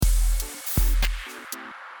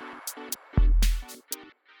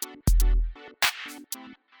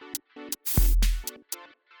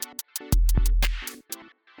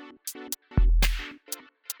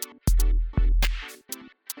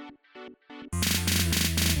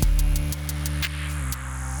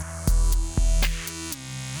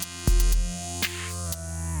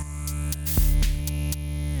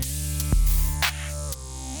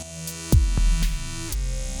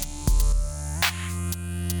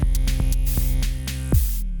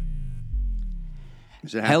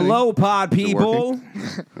Is it happening? Hello, pod Is it people.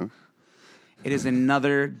 working? It is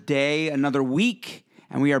another day, another week,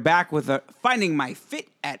 and we are back with Finding My Fit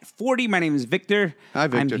at 40. My name is Victor. Hi,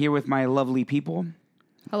 Victor. I'm here with my lovely people.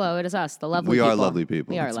 Hello, it is us, the lovely We people. are lovely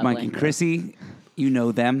people. We are It's lovely. Mike and Chrissy. You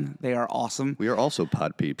know them. They are awesome. We are also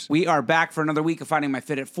pod peeps. We are back for another week of Finding My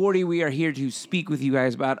Fit at 40. We are here to speak with you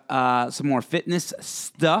guys about some more fitness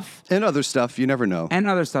stuff And other stuff, you never know. and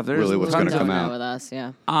other stuff. There's Really what's tons gonna of come Don't out. know with us,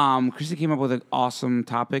 yeah. Chrissy came up with an awesome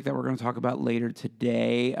topic that we're going to talk about later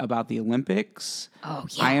today about the Olympics. Oh,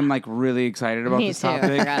 yeah. I am like really excited about Me this too. I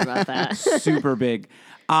topic. forgot about that. Super big.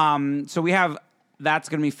 So we have that's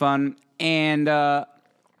going to be fun, and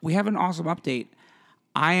we have an awesome update.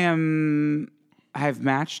 I have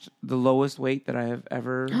matched the lowest weight that I have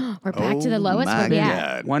ever. We're back to the lowest. my Where we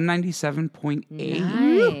at? God. 197.8.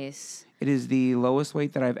 Nice. It is the lowest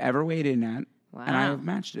weight that I've ever weighed in at, and I Wow. have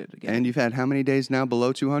matched it again. And you've had how many days now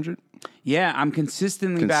below 200? Yeah, I'm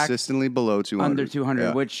consistently back Consistently below 200. under 200,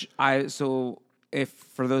 Yeah. which if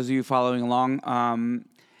for those of you following along,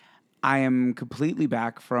 I am completely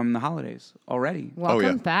back from the holidays already.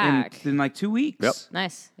 Welcome yeah. back. In like 2 weeks. Yep.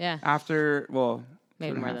 Nice. Yeah.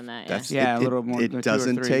 Maybe Maybe more than that. Yeah. That's Yeah, a little more, It like 2 or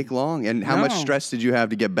doesn't 3. take long. And how much No. stress did you have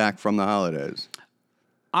to get back from the holidays?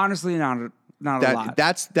 Honestly, not a lot.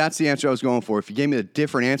 That's the answer I was going for. If you gave me a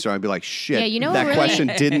different answer, I'd be like, shit, Yeah, you know that what really- question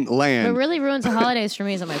didn't What land. really ruins the holidays for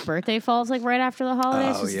me is that my birthday falls like right after the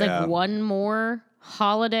holidays. Oh, It's yeah. like one more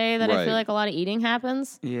holiday that I Right. feel like a lot of eating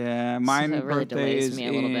happens. Yeah, mine So it really birthday delays is me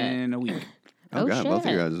a little bit. in a week. Oh, God, both of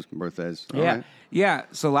shit. you guys' birthdays. All Yeah. right. Yeah.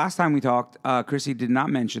 So last time we talked, Chrissy did not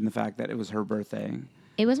mention the fact that it was her birthday.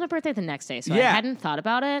 It was my birthday the next day, so Yeah. I hadn't thought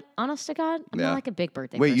about it. Honest to God, I'm Yeah. not like a big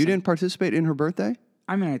birthday Wait, person. you didn't participate in her birthday?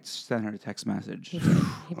 I mean, I sent her a text message.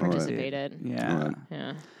 He participated. Yeah. All right.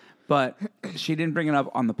 Yeah. But she didn't bring it up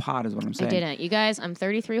on the pod, is what I'm I saying. didn't. You guys, I'm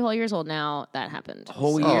 33 whole years old now. That happened.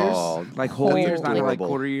 Whole So- years? Oh, Like whole years, not like adorable.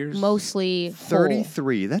 quarter years? Mostly whole.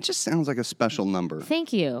 33. That just sounds like a special number.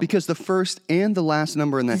 Thank you. Because the first and the last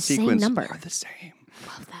number in that The same sequence number. are the same.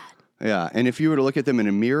 Love that. Yeah, and if you were to look at them in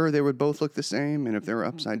a mirror, they would both look the same. And if they were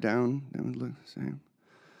upside down, they would look the same.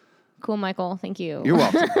 Cool, Michael. Thank you. You're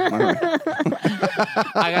welcome. All right.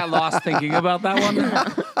 I got lost thinking about that one.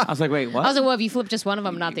 I was like, wait, what? I was like, well, if you flip just one of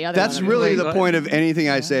them, not the other That's one. really Wait, the what? point of anything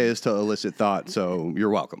I say is to elicit thought. So you're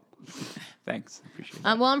welcome. Thanks. Appreciate it.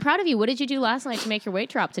 Well, I'm proud of you. What did you do last night to make your weight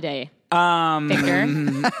drop today, Um,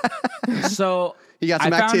 Victor? So You got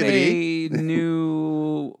some I found activity. a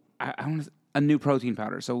new, a new protein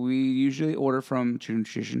powder. So we usually order from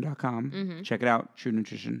TrueNutrition.com. Mm-hmm. Check it out,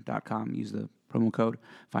 TrueNutrition.com. Use the promo code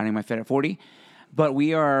Finding My Fit at 40. But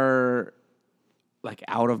we are like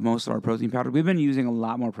out of most of our protein powder. We've been using a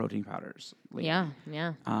lot more protein powders lately.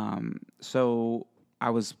 yeah. So I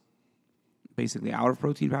was basically out of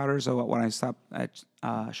protein powder. So when I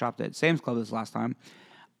shopped at Sam's Club this last time,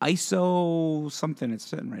 ISO something, it's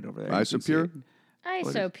sitting right over there. You can see Isopure? it.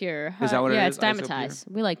 Isopure. Is that what it yeah, is? it's Dimetize.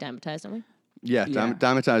 We like Dimetize, don't we? Yeah, Yeah.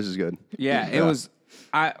 Dimetize is good. Yeah, it was.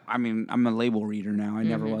 I mean, I'm a label reader now. I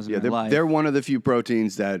never was in Yeah, my life. they're one of the few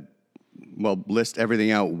proteins that, well, list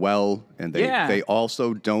everything out well, and they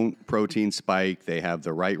also don't protein spike. They have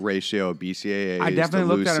the right ratio of BCAAs. I definitely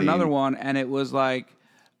to looked at leucine. another one, and it was like,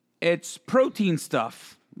 it's protein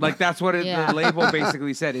stuff. Like that's what Yeah. the label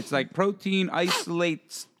basically said. It's like protein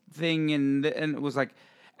isolates thing, and it was like,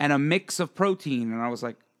 and a mix of protein, and I was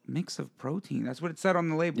like, mix of protein. That's what it said on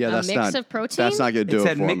the label. Yeah, A that's mix not of protein? That's not gonna it do it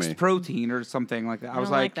said for mixed me. protein or something like that. I was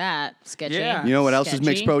don't like that. Sketchy. Yeah. You know what else is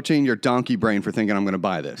mixed Sketchy. protein? Your donkey brain for thinking I'm going to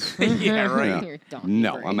buy this. yeah, right. Yeah. Your donkey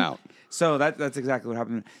No, brain. I'm out. So that's exactly what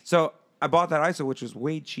happened. So I bought that ISO, which was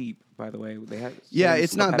way cheap, by the way. They had Yeah, Sam's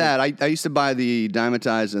it's Club not had it. bad. I used to buy the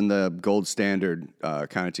Dimetize and the Gold Standard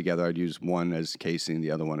kind of together. I'd use one as casein,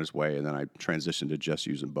 the other one as whey, and then I transitioned to just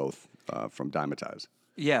using both from Dimetize.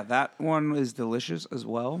 Yeah, that one is delicious as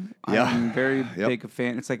well. Yeah. I'm very Yep. big a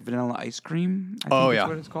fan. It's like vanilla ice cream. I think Oh, is yeah.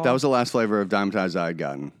 what it's called. That was the last flavor of Dimetize I had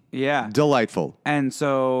gotten. yeah. Delightful. And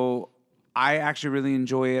so I actually really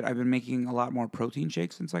enjoy it. I've been making a lot more protein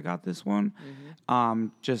shakes since I got this one. Mm-hmm.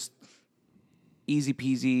 Just easy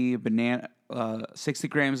peasy banana, 60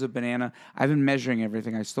 grams of banana. I've been measuring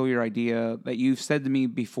everything. I stole your idea that you've said to me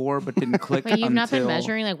before, but didn't click. Wait, you've not been until-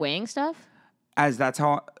 measuring like weighing stuff? As that's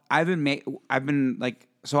how I've been like.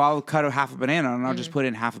 So I'll cut a half a banana and I'll just put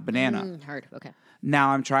in half a banana. Heard. Okay. Now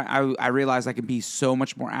I'm trying. I realize I can be so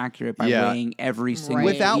much more accurate by Yeah. weighing every single Right.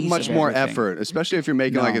 Without piece much of more everything. effort, especially if you're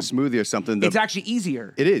making like a No. smoothie or something. It's actually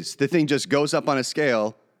easier. It is. The thing just goes up on a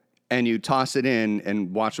scale, and you toss it in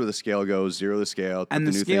and watch where the scale goes, zero the scale. And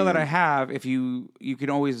put the new scale thing that in. I have, if you can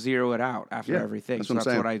always zero it out after Yeah, everything. that's So what I'm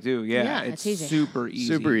that's saying. what I do. Yeah, Yeah, it's it's easy. super easy.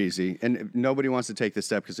 Super easy. And nobody wants to take the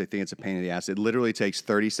step because they think it's a pain in the ass. It literally takes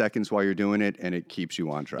 30 seconds while you're doing it, and it keeps you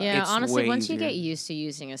on track. Yeah, It's honestly, way once you easier. get used to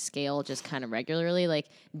using a scale just kind of regularly, like,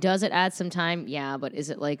 does it add some time? Yeah, but is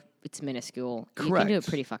it like it's minuscule? You can do it Correct.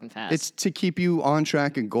 pretty fucking fast. It's to keep you on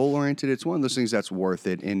track and goal oriented. It's one of those things that's worth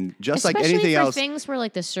it. And just Especially like anything for else, things where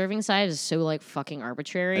like the serving size is so like fucking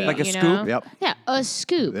arbitrary. Like a you scoop? know? Yep. Yeah, a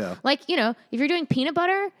scoop. Yeah. Like, you know, if you're doing peanut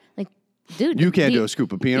butter, like, dude, you can't do a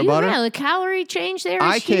scoop of peanut butter. Yeah, the calorie change there is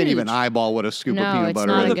I can't even huge. eyeball what a scoop No, of peanut it's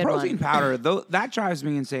butter not is. a The good protein one. powder, though, that drives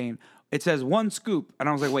me insane. It says 1 scoop, and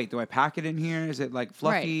I was like, "Wait, do I pack it in here? Is it like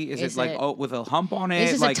fluffy? Right. Is Is it like it- with a hump on it?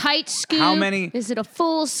 Is this like, a tight scoop? How many? Is it a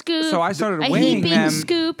full scoop? So I started a weighing heaping them,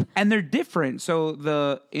 scoop. and they're different. So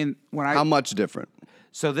How much different?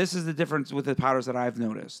 So this is the difference with the powders that I've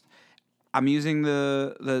noticed. I'm using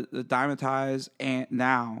the Dymatize and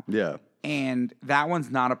now, Yeah. and that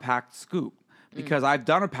one's not a packed scoop Mm. because I've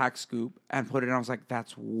done a packed scoop and put it in. I was like,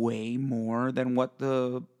 that's way more than what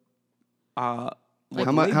the Like,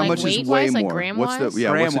 How much? How like much is way weight-wise, like more? What's the gram-wise? yeah? What's the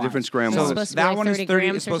gram-wise. difference gram So So it's wise? supposed to be that like one is 30 30.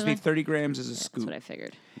 grams It's or supposed to be something? 30 grams as a That's scoop. what I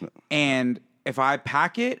figured. And if I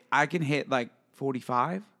pack it, I can hit like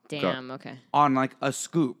 45 Damn. Okay. on like a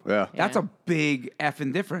scoop. Yeah. That's Yeah. a big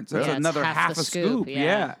effing difference. That's Yeah, it's another half half the a scoop, scoop. yeah.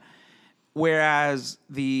 Yeah. Whereas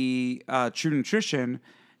the True Nutrition,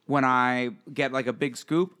 when I get like a big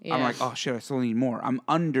scoop, I'm Yeah. like, oh shit, I still need more. I'm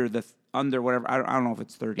under whatever. I don't know if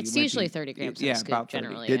it's 30. It's It might usually be- 30 grams of Yeah, a scoop about 30.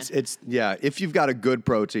 generally. It's yeah. If you've got a good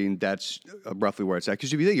protein, that's roughly where it's at.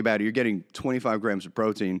 Because if you think about it, you're getting 25 grams of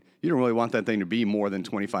protein. You don't really want that thing to be more than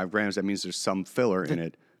 25 grams. That means there's some filler in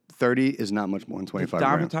it. 30 is not much more than 25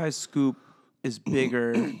 grams. Dymatize scoop is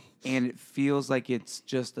bigger and it feels like it's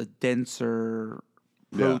just a denser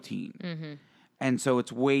protein. Mm-hmm. And so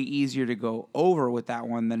it's way easier to go over with that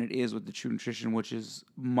one than it is with the True Nutrition, which is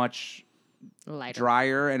much Lighter.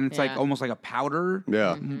 drier and it's like Yeah. almost like a powder.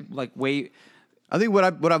 Yeah. Like way I think what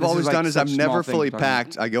I've This is always like done is such I've small never thing fully you're talking about.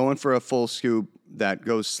 packed. I go in for a full scoop that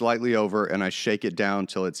goes slightly over, and I shake it down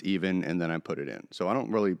till it's even, and then I put it in. So I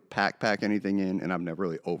don't really pack anything in, and I've never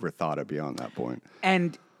really overthought it beyond that point.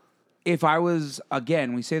 And if I was,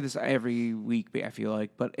 again, we say this every week, I feel like,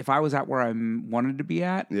 but if I was at where I wanted to be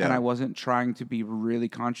at Yeah. and I wasn't trying to be really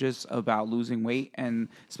conscious about losing weight, and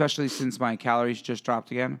especially since my calories just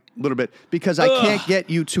dropped again, A little bit because I can't get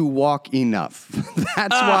you to walk enough.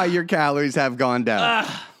 That's why your calories have gone down.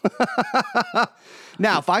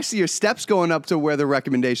 Now, if I see your steps going up to where the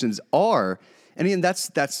recommendations are, and again, that's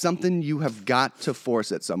something you have got to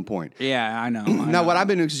force at some point. yeah, I know. Now, what I've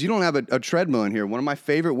been doing, because you don't have a treadmill in here, one of my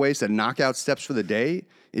favorite ways to knock out steps for the day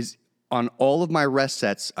is on all of my rest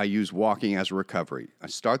sets, I use walking as a recovery. I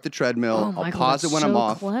start the treadmill, Oh, I'll Michael, pause it that's when so I'm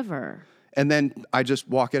off, Clever. and then I just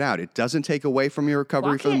walk it out. It doesn't take away from your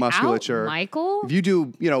recovery Walk for the it out, musculature. Michael? If you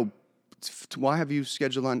do, why have you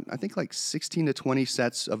scheduled on, I think like 16 to 20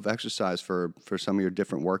 sets of exercise for some of your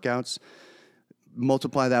different workouts?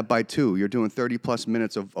 Multiply that by 2. You're doing 30 plus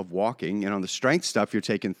minutes of walking. And on the strength stuff, you're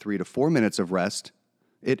taking 3 to 4 minutes of rest.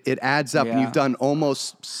 It adds up, and Yeah. you've done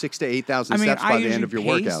almost 6,000 to 8,000 steps by the end of your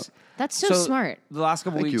usually workout. pace. That's so smart. The last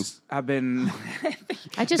couple Thank you. weeks have been.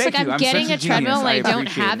 I just Thank like you. I'm I'm getting such a a treadmill genius. and I I don't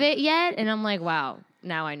appreciate have it. it yet, and I'm like, wow,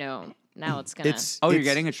 now I know. Now it's gonna. Oh, you're it's-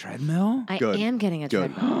 getting a treadmill? I good. am getting a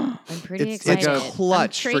Good. treadmill. I'm pretty It's excited.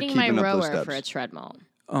 clutch for I'm trading my keeping up those rower steps. for a treadmill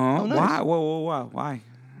Oh, nice. why? Whoa, why?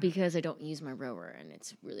 because I don't use my rower, and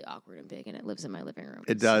it's really awkward and big, and it lives in my living room.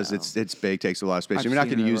 It does. so- It's big, takes a lot of space. I've You're not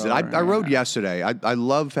seen going to the use it. rower, I rode yeah. yesterday. I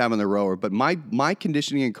love having the rower, but my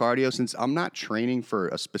conditioning and cardio, since I'm not training for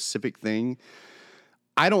a specific thing,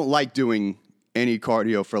 I don't like doing any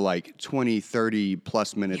cardio for like 20, 30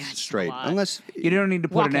 plus minutes Yeah, it's a straight. lot. Unless, You don't need to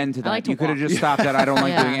put Walking. an end to I that. like to You could have walk. just stopped at I don't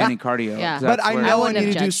like Yeah. doing any cardio. Yeah. 'cause but that's I where- know I wouldn't need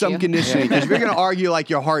have to do judged some you. conditioning. Because if you're going to argue like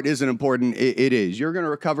your heart isn't important, it is. You're going to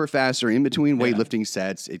recover faster in between weightlifting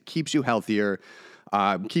sets. It keeps you healthier.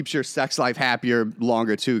 Keeps your sex life happier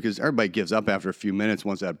longer too, because everybody gives up after a few minutes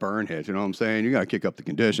once that burn hits. You know what I'm saying? You got to kick up the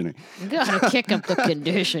conditioning. You gotta kick up the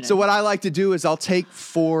conditioning. So what I like to do is I'll take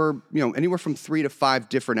anywhere from 3 to 5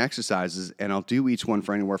 different exercises, and I'll do each one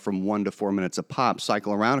for anywhere from 1 to 4 minutes a pop.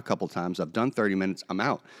 Cycle around a couple times. I've done 30 minutes. I'm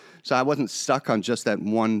out. So I wasn't stuck on just that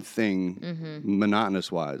one thing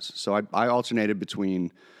monotonous wise. So I alternated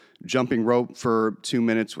between jumping rope for 2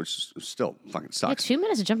 minutes, which still fucking Yeah, sucks. 2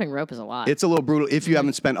 minutes of jumping rope is a lot. It's a little brutal if you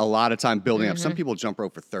haven't spent a lot of time building up. Some people jump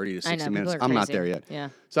rope for 30 to 60 people minutes. are I'm not crazy. there yet. Yeah.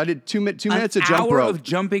 So I did 2 minutes An of jump hour rope. of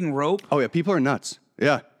jumping rope. Oh yeah, people are nuts.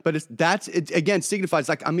 Yeah, but it again signifies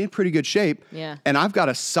like I'm in pretty good shape. Yeah. And I've got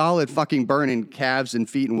a solid fucking burn in calves and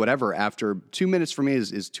feet and whatever. After 2 minutes for me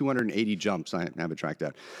is 280 jumps. I haven't tracked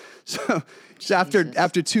that. So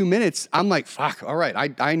after 2 minutes, I'm like, fuck. All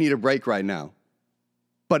right, I need a break right now.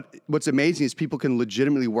 But what's amazing is people can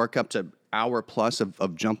legitimately work up to hour plus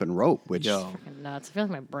of jumping rope, which Fucking nuts. I feel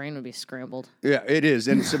like my brain would be scrambled. yeah, it is.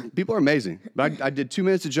 And so people are amazing. But I did 2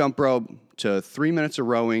 minutes of jump rope to 3 minutes of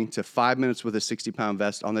rowing to 5 minutes with a 60-pound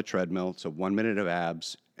vest on the treadmill to 1 minute of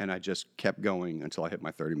abs. And I just kept going until I hit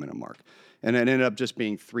my 30-minute mark. And it ended up just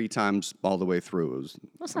being 3 times all the way through. It was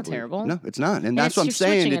That's not terrible. No, it's not. And And that's what I'm you're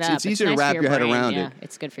saying. switching it up. It's easier nice to wrap for your head brain. around yeah, it.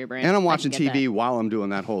 It's good for your brain. And I'm I watching can get TV that. while I'm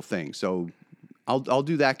doing that whole thing. So I'll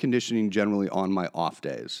do that conditioning generally on my off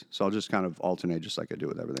days. So I'll just kind of alternate just like I do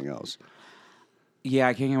with everything else. Yeah,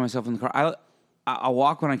 I can't get myself in the car. I'll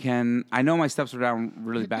walk when I can. I know my steps were down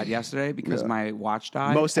really bad yesterday because my watch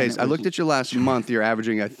died. Most days, I looked at your last month. You're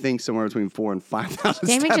averaging, I think, somewhere between 4,000 and 5,000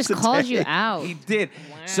 Damon steps just a called day. you out. He did.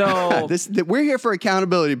 So We're here for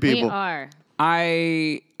accountability, We people. are.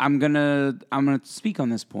 I'm gonna speak on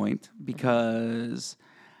this point because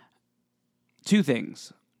 2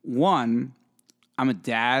 things. One, I'm a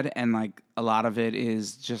dad, and like a lot of it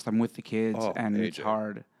is just I'm with the kids, Oh, and it's AJ.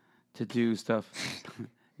 hard to do stuff.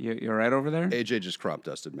 You're right over there. AJ just crop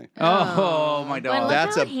dusted me. Oh, my But dog. look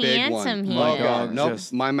That's how a big one. handsome he Oh, is. God. Nope.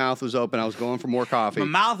 Just- My mouth was open. I was going for more coffee. My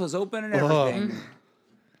mouth was open and everything.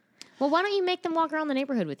 Well, why don't you make them walk around the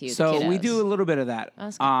neighborhood with you? the So we kiddos? do a little bit of that.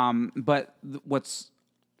 That's good. But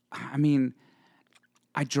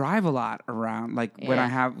I drive a lot around, like when I Yeah.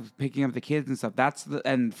 have picking up the kids and stuff.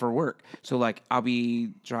 And for work. So like I'll be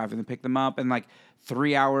driving to pick them up, and like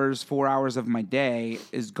 3 hours, 4 hours of my day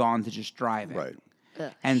is gone to just driving. Right.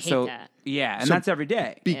 Ugh, And hate so that. yeah, and So that's every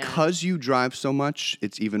day. Because you drive so much,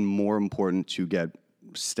 it's even more important to get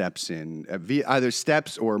steps in, either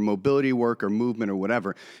steps or mobility work or movement or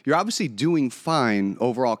whatever. You're obviously doing fine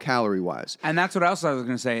overall calorie-wise. And that's what else I was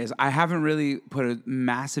going to say is I haven't really put a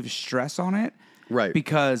massive stress on it. Right.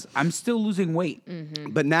 Because I'm still losing weight.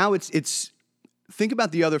 But now it's think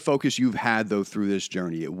about the other focus you've had though through this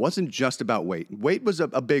journey. It wasn't just about weight. Weight was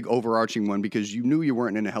a big overarching one because you knew you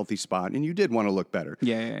weren't in a healthy spot and you did want to look better.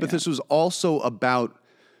 But this was also about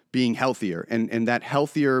being healthier and that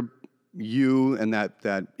healthier you and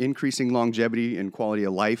that increasing longevity and quality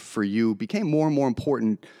of life for you became more and more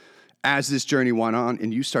important as this journey went on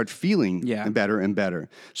and you start feeling better and better.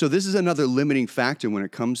 So this is another limiting factor when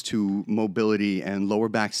it comes to mobility and lower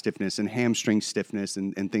back stiffness and hamstring stiffness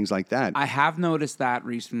and things like that. I have noticed that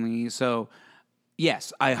recently. So,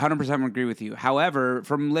 yes, I 100% agree with you. However,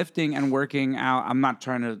 from lifting and working out, I'm not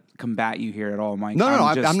trying to combat you here at all, Mike. No,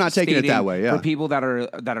 just I'm not taking it that stating way, yeah. For people that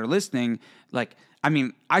are listening, like, I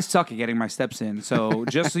mean, I suck at getting my steps in. So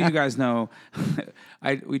just so you guys know,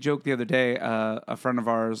 we joked the other day. A friend of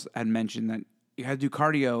ours had mentioned that you had to do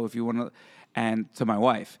cardio if you want to, and to my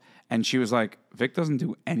wife, and she was like, "Vic doesn't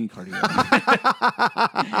do any cardio,"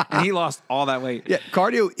 and he lost all that weight. Yeah,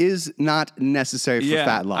 cardio is not necessary for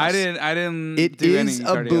fat loss. I didn't. It do is any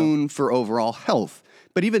a cardio. boon for overall health.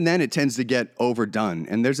 But even then, it tends to get overdone.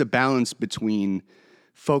 And there's a balance between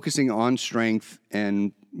focusing on strength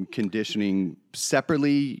and conditioning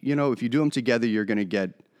separately. You know, if you do them together, you're going to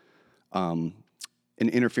get an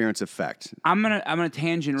interference effect. I'm gonna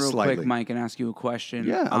tangent real Slightly. quick, Mike, and ask you a question.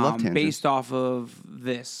 Yeah, I love tangents. based off of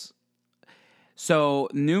this. So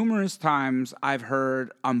numerous times I've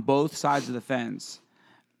heard on both sides of the fence,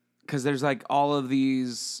 because there's like all of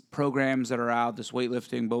these programs that are out, this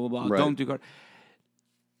weightlifting, blah blah blah. Right. Don't do cardio.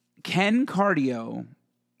 Can cardio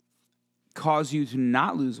cause you to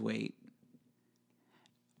not lose weight?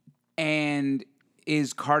 And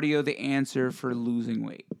is cardio the answer for losing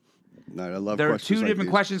weight? No, I love There are questions two like different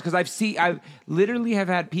these. questions because I've literally have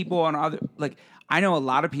had people on other, like, I know a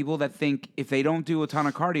lot of people that think if they don't do a ton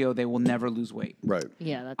of cardio, they will never lose weight. Right.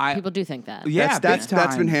 Yeah, I- people do think that. Yeah, That's big been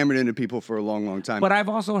time. hammered into people for a long, long time. But I've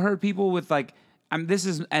also heard people with like,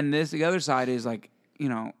 the other side is like, you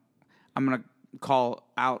know, I'm gonna call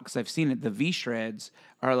out because I've seen it. The V shreds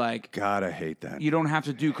are like God, I hate that. you don't have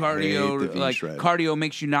to do cardio. Hate the Like V-shred. cardio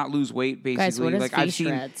makes you not lose weight. Basically, Guys, what is like I've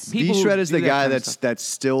V-shreds? seen people V-shred who is do the that guy kind of stuff. that's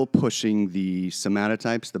still pushing the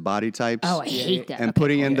somatotypes, the body types. Oh, I hate that. And Okay,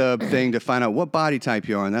 putting in okay. the thing to find out what body type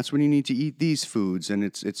you are, and that's when you need to eat these foods, and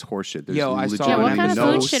it's horseshit. There's Yo, I saw Yeah, an what kind of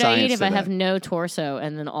no food should I eat science if to I that. have no torso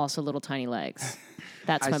and then also little tiny legs?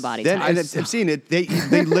 That's my body Then, type. and I've seen it. They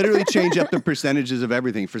literally change up the percentages of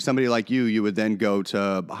everything. For somebody like you would then go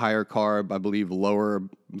to higher carb, I believe, lower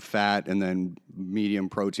fat, and then medium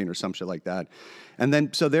protein or some shit like that. And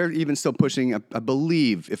then so they're even still pushing. I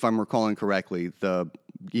believe, if I'm recalling correctly,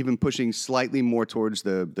 even pushing slightly more towards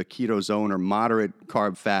the keto zone or moderate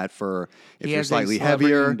carb fat for if He you're has slightly a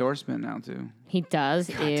celebrity heavier. endorsement now too. He does.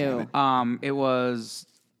 Ew. It was,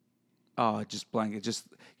 just blank. It just,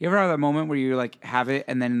 you ever have that moment where you like have it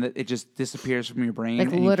and then it just disappears from your brain? Like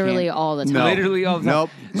and you literally can't- all the time. No. Literally all the time. Nope.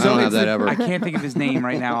 I don't it's have that ever. I can't think of his name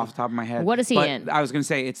right now off the top of my head. What is he but in? I was going to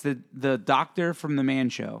say, it's the doctor from The Man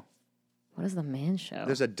Show. What is the Man Show?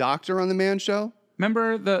 There's a doctor on the Man Show.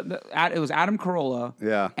 Remember it was Adam Carolla.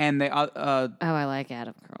 Yeah. And they Oh, I like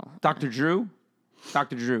Adam Curl. Dr. Drew.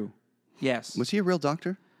 Dr. Drew. Yes. Was he a real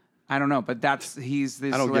doctor? I don't know, but he's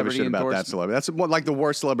this I don't give a celebrity shit about that endorsement. celebrity. That's like the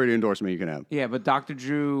worst celebrity endorsement you can have. Yeah, but Dr.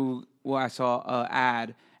 Drew, I saw an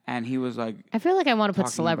ad and he was like, I feel like I want to put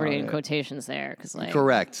Talking celebrity about in it. quotations there because, like,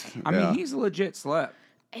 Correct. I mean, he's a legit celeb.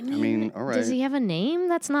 I mean, all right. does he have a name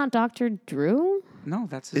that's not Dr. Drew? No,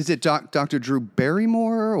 that's his. Is it Dr. Drew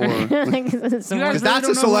Barrymore or? Like, You guys Because that's really a don't know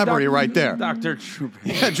who celebrity right there. Dr. Drew.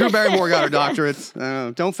 Yeah, Drew Barrymore got her doctorate.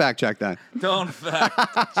 Don't fact check that. Don't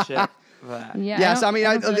fact check that. Yeah. Yes, I mean,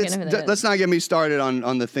 don't feel like I know who that let's is. not get me started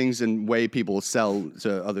on the things and way people sell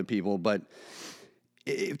to other people. But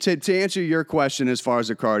to answer your question as far as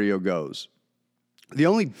the cardio goes, the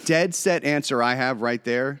only dead set answer I have right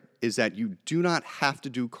there is that you do not have to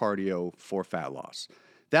do cardio for fat loss.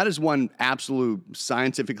 That is one absolute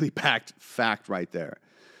scientifically backed fact right there.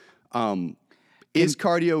 Is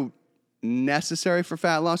cardio necessary for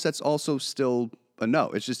fat loss? That's also still a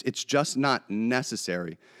no. It's just not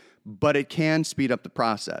necessary, but it can speed up the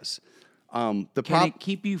process. Can it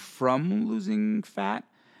keep you from losing fat?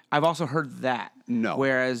 I've also heard that. No.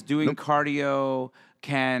 Whereas doing cardio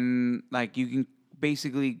can, like, you can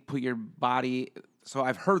basically put your body. So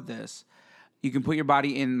I've heard this. You can put your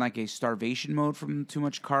body in like a starvation mode from too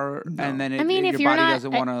much carb, and then I mean, your if you're body not,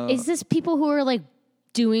 doesn't want to. is this people who are like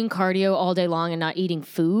doing cardio all day long and not eating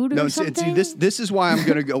food No, or see, something? this is why I'm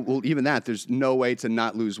going to go. Well, even that, there's no way to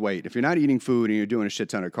not lose weight. If you're not eating food and you're doing a shit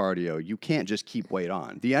ton of cardio, you can't just keep weight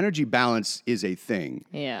on. The energy balance is a thing.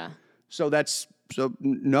 Yeah. So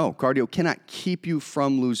no, cardio cannot keep you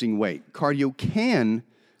from losing weight. Cardio can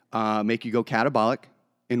make you go catabolic,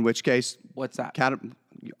 in which case, What's that?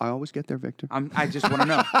 I always get there, Victor. I just want to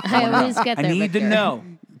know. I always get I there. need to Victor. know.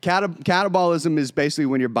 Catabolism is basically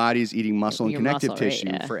when your body is eating muscle and Your connective muscle, right, tissue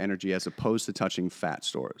yeah. for energy as opposed to touching fat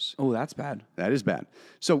stores. Oh, that's bad. That is bad.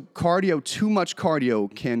 So too much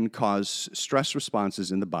cardio can cause stress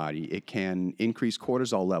responses in the body. It can increase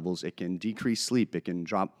cortisol levels. It can decrease sleep. It can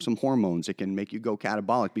drop some hormones. It can make you go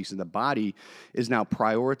catabolic because the body is now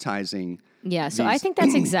prioritizing. Yeah, so I think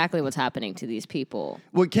that's exactly what's happening to these people.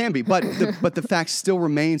 Well, it can be, but the fact still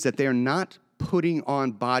remains that they are not putting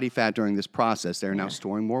on body fat during this process. They are now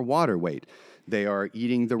storing more water weight. They are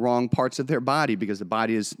eating the wrong parts of their body because the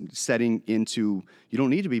body is setting into, you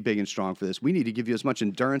don't need to be big and strong for this. We need to give you as much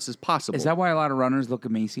endurance as possible. Is that why a lot of runners look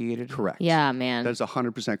emaciated? correct? Yeah, man. That is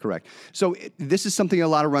 100% correct. So this is something a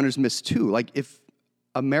lot of runners miss too. Like if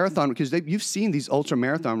a marathon, because you've seen these ultra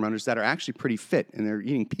marathon runners that are actually pretty fit and they're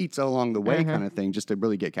eating pizza along the way kind of thing just to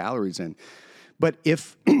really get calories in. But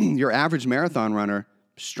if your average marathon runner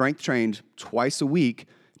strength trained twice a week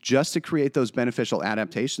just to create those beneficial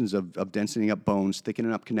adaptations of densening up bones,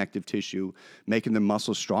 thickening up connective tissue, making the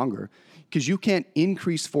muscles stronger, because you can't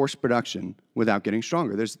increase force production without getting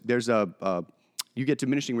stronger. You get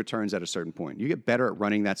diminishing returns at a certain point. You get better at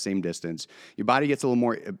running that same distance. Your body gets a little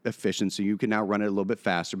more efficient, so you can now run it a little bit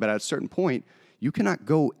faster. But at a certain point, you cannot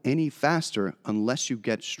go any faster unless you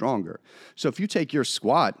get stronger. So if you take your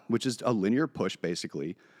squat, which is a linear push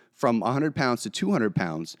basically, from 100 pounds to 200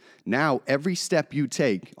 pounds, now every step you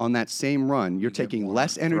take on that same run, you're taking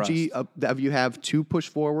less energy that you have to push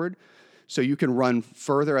forward. So you can run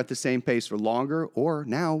further at the same pace for longer, or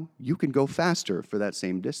now you can go faster for that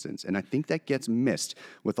same distance. And I think that gets missed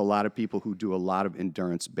with a lot of people who do a lot of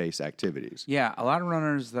endurance-based activities. Yeah, a lot of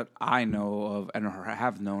runners that I know of and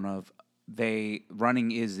have known of,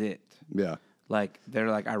 running is it. Yeah. Like they're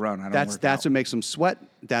like, I run. I don't. That's work out. what makes them sweat.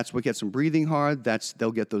 That's what gets them breathing hard.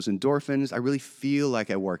 They'll get those endorphins. I really feel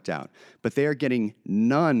like I worked out, but they are getting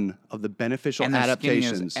none of the beneficial And they're skinny as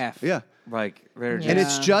adaptations. F. Yeah. Like they're Yeah. And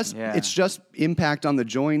it's just Yeah. it's just impact on the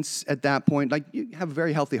joints at that point. Like you have a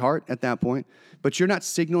very healthy heart at that point, but you're not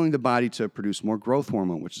signaling the body to produce more growth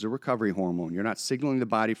hormone, which is a recovery hormone. You're not signaling the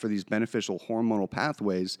body for these beneficial hormonal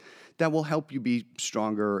pathways that will help you be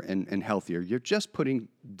stronger and healthier. You're just putting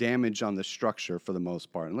damage on the structure for the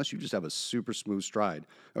most part, unless you just have a super smooth stride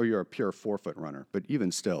or you're a pure 4-foot runner. But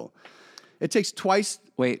even still, it takes twice.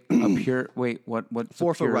 What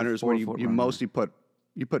 4-foot runners where you runner? mostly put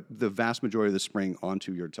the vast majority of the spring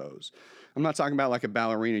onto your toes. I'm not talking about like a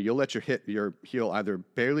ballerina. You'll let your heel either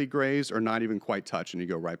barely graze or not even quite touch, and you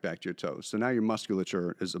go right back to your toes. So now your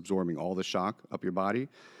musculature is absorbing all the shock up your body,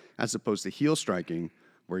 as opposed to heel striking,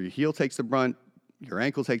 where your heel takes the brunt, your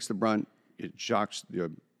ankle takes the brunt, it shocks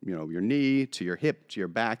your knee to your hip to your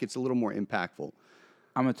back. It's a little more impactful.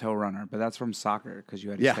 I'm a toe runner, but that's from soccer because you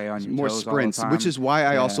had to stay on your more toes sprints, all the time. which is why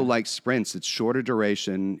I also Yeah. like sprints. It's shorter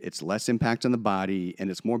duration, it's less impact on the body,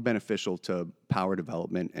 and it's more beneficial to power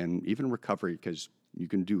development and even recovery because you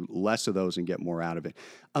can do less of those and get more out of it.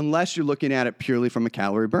 Unless you're looking at it purely from a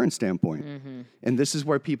calorie burn standpoint. And this is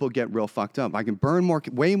where people get real fucked up. I can burn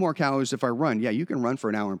way more calories if I run. Yeah, you can run for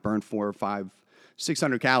an hour and burn 400 or 500,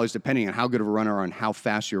 600 calories, depending on how good of a runner or on how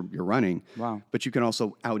fast you're running. Wow. But you can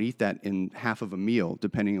also out-eat that in half of a meal,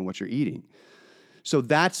 depending on what you're eating. So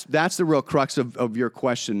that's the real crux of your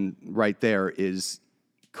question right there is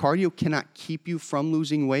cardio cannot keep you from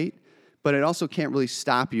losing weight, but it also can't really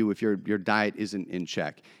stop you if your diet isn't in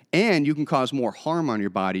check. And you can cause more harm on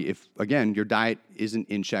your body if, again, your diet isn't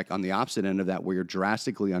in check on the opposite end of that, where you're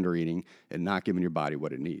drastically under-eating and not giving your body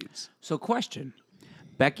what it needs. So, question: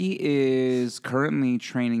 Becky is currently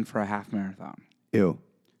training for a half marathon. Ew.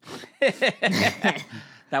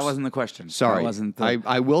 That wasn't the question. Sorry. That wasn't the,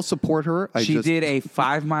 I will support her. she did a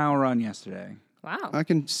 5-mile run yesterday. Wow. I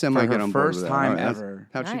can semi For her get on board first with that. time All right, ever.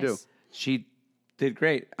 How'd she do? Nice. She did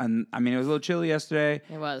great. And I mean, it was a little chilly yesterday.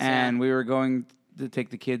 It was, And yeah. we were going to take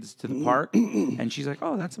the kids to the park. And she's like,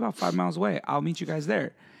 oh, that's about 5 miles away. I'll meet you guys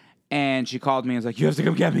there. And she called me and was like, you have to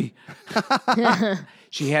come get me.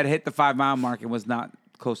 She had hit the 5-mile mark and was not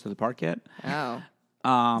close to the park yet. Oh.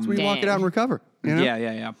 That's when you walk it out and recover. You know?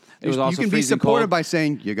 Yeah. It was You also can be freezing supported cold. by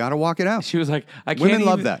saying, you got to walk it out. She was like, I can't Women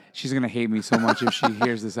love even- that. She's going to hate me so much if she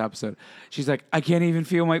hears this episode. She's like, I can't even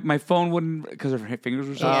feel my phone wouldn't, because her fingers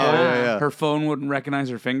were so Yeah. cold. Yeah. Her phone wouldn't recognize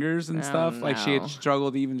her fingers and stuff. Like she no. had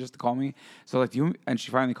struggled even just to call me. So like, and she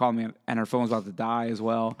finally called me and her phone was about to die as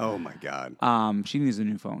well. Oh, my God. She needs a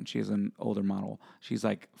new phone. She has an older model. She's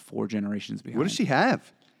like 4 generations behind. What does she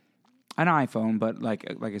have? An iPhone, but like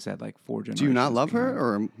I said, like 4 generations. Do you not love behind. her?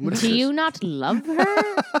 Or what is Do this? you not love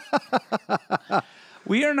her?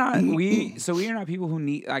 We are not we are not people who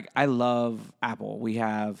need like I love Apple. We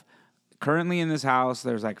have currently in this house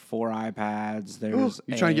there's like 4 iPads. There's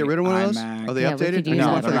You trying to get rid of one of those? iMac. Are they Yeah, we updated? could I use just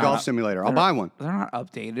that. went for the they're golf not- simulator. I'll buy one. They're not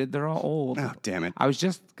updated. They're all old. Oh, damn it. I was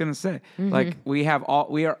just gonna say, Mm-hmm. like we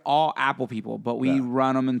are all Apple people, but we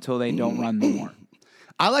run them until they don't run no more.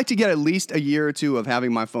 I like to get at least a year or two of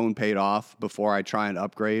having my phone paid off before I try and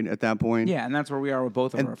upgrade at that point. Yeah, and that's where we are with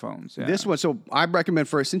both of our phones. Yeah. This one, so I recommend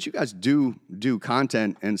first, since you guys do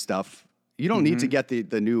content and stuff, you don't need to get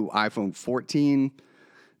the new iPhone 14.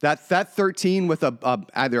 That 13 with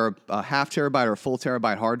either a half terabyte or a full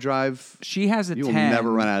terabyte hard drive. She has a You will 10.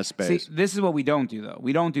 never run out of space. See, this is what we don't do though.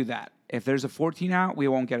 We don't do that. If there's a 14 out, we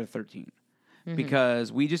won't get a 13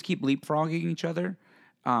 because we just keep leapfrogging each other.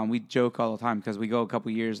 We joke all the time because we go a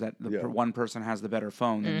couple years that one person has the better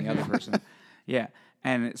phone than the other person. Yeah,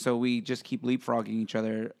 and so we just keep leapfrogging each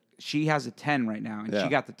other. She has a 10 right now, and Yeah. she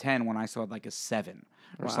got the 10 when I saw like a 7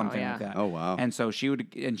 or Wow, something yeah. like that. Oh, wow. And so she had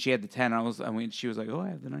the 10. She was like, "Oh, I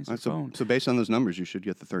have the nicest phone." So based on those numbers, you should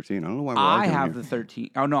get the 13. I don't know why we're I arguing have here. the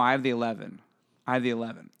 13. Oh no, I have the 11.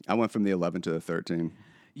 I went from the 11 to the 13.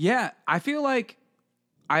 Yeah, I feel like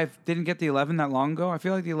I didn't get the 11 that long ago. I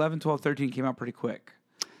feel like the 11, 12, 13 came out pretty quick.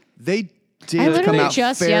 They I did come literally out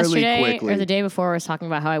just fairly yesterday quickly. or the day before was talking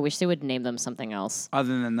about how I wish they would name them something else.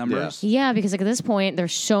 Other than numbers. Yeah, because like at this point,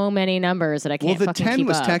 there's so many numbers that I Well, can't the fucking 10 keep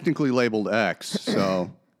was up. technically labeled X,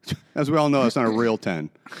 so as we all know, it's not a real 10.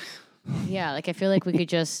 Yeah, like I feel like we could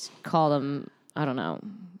just call them, I don't know,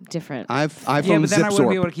 different. I've iPhone Yeah, but then I wouldn't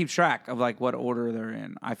be Zipsorp. able to keep track of like what order they're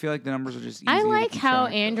in. I feel like the numbers are just easier I to like keep how track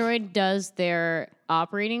of. Android does their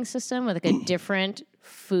operating system with like a different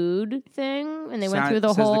food thing, and they went Sound- through the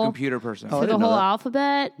says the whole computer person. Oh, I through the didn't know whole that.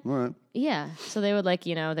 alphabet. All right. Yeah, so they would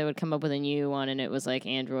they would come up with a new one, and it was like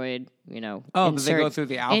Android. Oh, but they go through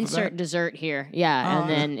the alphabet? Insert dessert here, yeah, and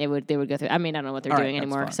then they would go through. I mean, I don't know what they're All right, doing that's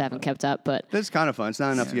anymore fine, because I haven't kept up, but. That's kind of fun. It's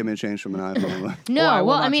not enough to get me a change from an iPhone. No, I will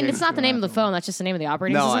well, not I mean, change it's not to the an name of the iPhone. phone. That's just the name of the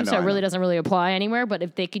operating No, I system, know, so I it really know. doesn't really apply anywhere. But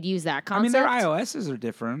if they could use that I mean, concept, their iOSs are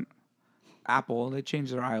different. Apple, they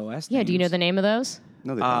changed their iOS. yeah. Do you know the name of those?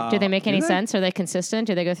 No, they don't. Do they make any they? sense? Are they consistent?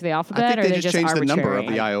 Do they go through the I alphabet, think or they are they just changed the number of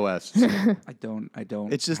the arbitrary? iOS. I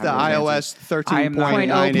don't. It's just the have those iOS answers. I am not-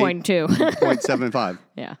 13.98.75 0.2.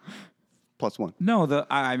 Yeah. plus 1. No,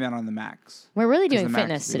 I meant on the Macs. We're really doing the Macs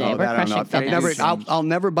fitness do. today. Oh, We're that I don't know. crushing I've fitness. never, I'll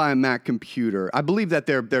never buy a Mac computer. I believe that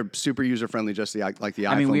they're super user friendly, just like the iPhone.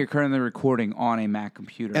 I mean, we are currently recording on a Mac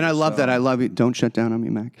computer, and I love so- that. I love it. Don't shut down on me,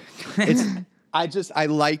 Mac. It's I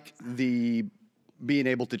like the being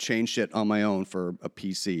able to change shit on my own for a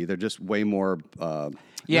PC. They're just way more not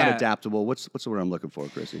Yeah. adaptable. What's the word I'm looking for,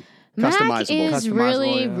 Chrissy? Mac Customizable. is Customizable,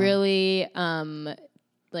 really, yeah. really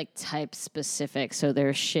like type specific. So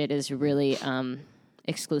their shit is really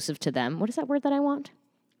exclusive to them. What is that word that I want?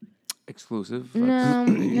 exclusive. No,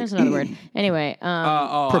 there's another word. Anyway, I know what you're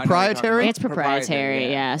talking Proprietary? about. it's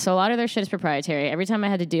proprietary. Yeah. So a lot of their shit is proprietary. Every time I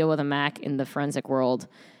had to deal with a Mac in the forensic world,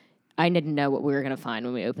 I didn't know what we were going to find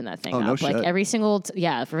when we opened that thing up. no Like shit. every single,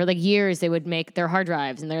 for like years, they would make their hard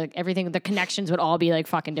drives and their like everything, the connections would all be like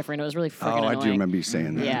fucking different. It was really freaking Oh, annoying. I do remember you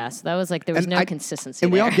saying that. Yeah. So that was like, there was And no consistency.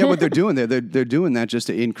 And we there. all get what they're doing there. They're doing that just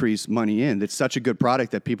to increase money in. It's such a good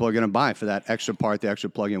product that people are going to buy for that extra part, the extra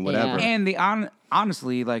plug-in, whatever. Yeah. And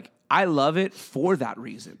honestly, like I love it for that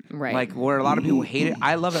reason. Right. Like where a lot of people hate it,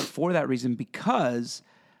 I love it for that reason because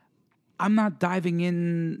I'm not diving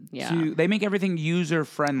in Yeah. to. They make everything user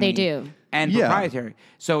friendly. They do. And Yeah. proprietary.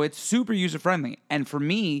 So it's super user friendly. And for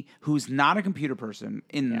me, who's not a computer person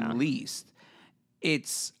in the least,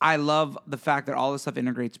 I love the fact that all this stuff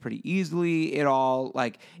integrates pretty easily. It all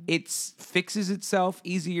it fixes itself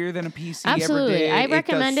easier than a PC ever Absolutely. did. I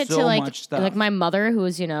recommend does it to so like much stuff. like my mother, who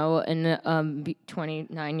is an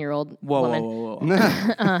 29-year-old woman.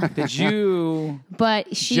 Whoa. Did you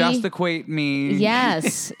But she just equate me?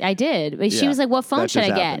 Yes, I did. But she Yeah, was like, "What phone that should I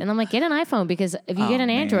just get?" happened. And I'm like, "Get an iPhone because if you get an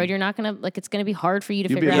man. Android, you're not gonna it's gonna be hard for you to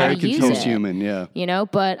You'd be figure a out how very to use confused it." human, yeah.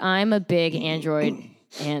 But I'm a big Android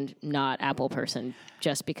and not Apple person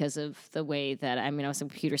just because of the way that I was a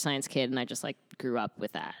computer science kid and I just grew up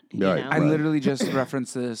with that. You Right. know? I literally just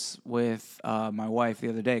referenced this with my wife the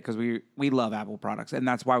other day because we love Apple products, and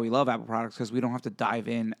that's why we love Apple products because we don't have to dive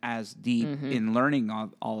in as deep in learning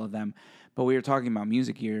all of them. But we were talking about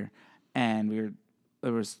music here, and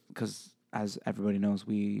because as everybody knows,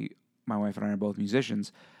 my wife and I are both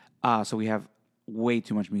musicians, so we have way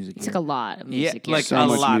too much music. It's here. like a lot of music. like So a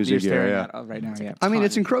much lot. music You're here, staring yeah. at right now. Yeah, I mean,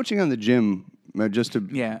 it's ton. encroaching on the gym, just to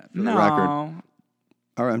Yeah, for the no, record.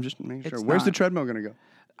 All right, I'm just making sure. It's Where's the not. treadmill going to go?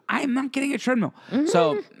 I'm not getting a treadmill.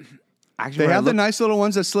 So actually, They when I have the looked- nice little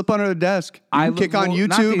ones that slip under the desk. You can kick on not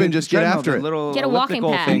YouTube the and just get treadmill, after the it. Little Get a walking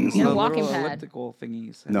elliptical pad. Things, Get a the walking little pad. elliptical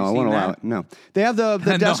thingies. Have No, you I seen won't allow that? it. No, they have the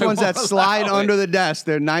No, desk I ones that won't slide allow it. under the desk.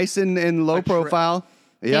 They're nice and low profile.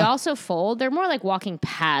 They Yeah, also fold. They're more like walking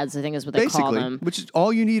pads, I think is what they call basically, them. which is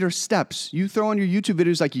all you need are steps. You throw on your YouTube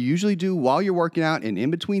videos like you usually do while you're working out, and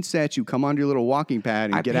in between sets, you come onto your little walking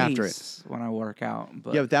pad and I get after it. pace when I work out.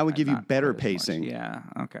 But Yeah, but that would give you not better quite as much. pacing. Yeah,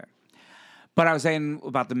 okay. But I was saying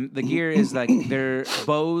about the gear is their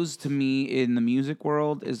Bose to me in the music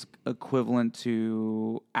world is equivalent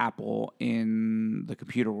to Apple in the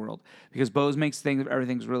computer world because Bose makes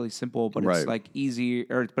everything's really simple, but it's Right. easy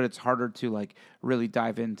but it's harder to really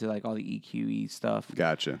dive into all the EQE stuff.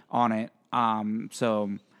 Gotcha. On it.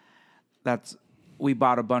 So we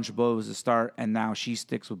bought a bunch of Bose to start, and now she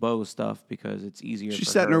sticks with Bose stuff because it's easier. She's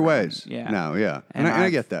for set in her ways. Yeah. No, yeah. And I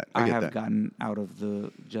I've- get that. I get have that. gotten out of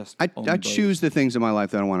the just. I only Bose. choose the things in my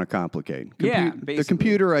life that I want to complicate. Yeah, The basically.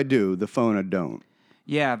 computer I do, the phone I don't.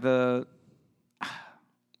 Yeah,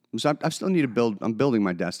 So I still need to build. I'm building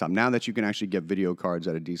my desktop now that you can actually get video cards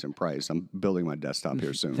at a decent price. I'm building my desktop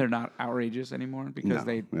here soon. they're not outrageous anymore because No,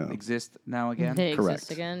 they yeah. exist now again. They Correct.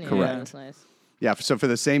 exist again. Yeah, Correct. that's nice. Yeah. So for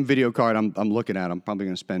the same video card I'm looking at, I'm probably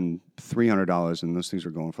going to spend $300, and those things are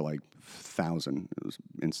going for like 1,000. It was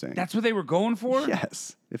insane. That's what they were going for.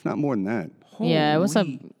 yes, if not more than that. Yeah, what's up?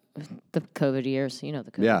 Holy- The COVID years, you know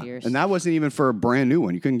the COVID Yeah, years. and that wasn't even for a brand new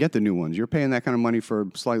one. You couldn't get the new ones. You're paying that kind of money for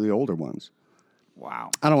slightly older ones.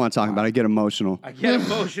 Wow. I don't want to talk about it. I get emotional. I get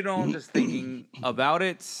emotional just thinking about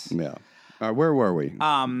it. Yeah. All right, where were we?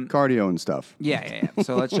 Cardio and stuff. Yeah.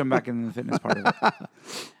 So let's jump back into the fitness part of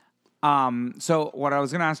it. So what I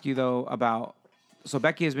was going to ask you though about, so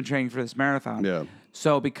Becky has been training for this marathon. Yeah.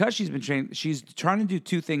 So because she's been trained, she's trying to do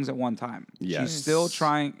two things at one time. Yes. She's still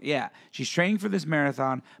trying. Yeah, she's training for this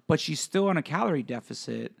marathon, but she's still on a calorie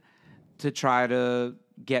deficit to try to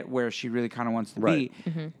get where she really kind of wants to Right.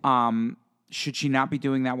 be. Should she not be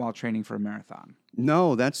doing that while training for a marathon?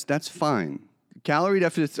 No, that's fine. Calorie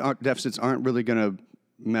deficits aren't really going to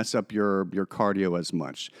mess up your cardio as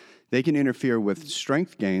much. They can interfere with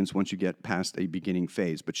strength gains once you get past a beginning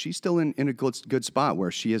phase, but she's still in a good spot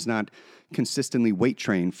where she has not consistently weight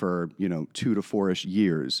trained for 2 to 4-ish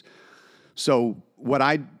years. So what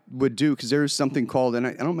I would do, because there is something called, and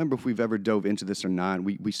I don't remember if we've ever dove into this or not,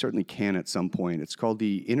 we certainly can at some point. It's called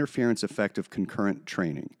the interference effect of concurrent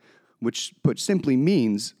training, which put simply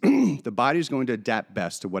means the body is going to adapt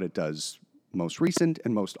best to what it does most recent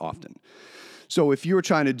and most often. So if you're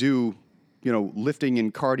trying to do, lifting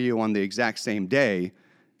and cardio on the exact same day,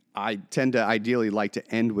 I tend to ideally like to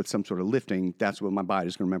end with some sort of lifting. That's what my body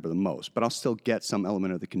is going to remember the most. But I'll still get some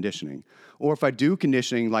element of the conditioning. Or if I do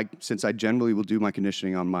conditioning, like since I generally will do my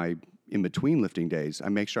conditioning on my in-between lifting days, I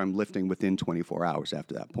make sure I'm lifting within 24 hours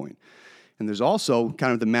after that point. And there's also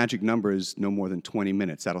kind of the magic number is no more than 20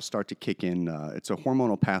 minutes. That'll start to kick in. It's a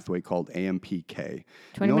hormonal pathway called AMPK.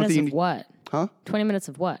 20 minutes of what? Huh? 20 minutes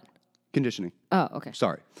of what? Conditioning. Oh, okay.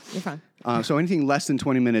 Sorry. You're fine. So anything less than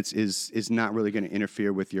 20 minutes is not really going to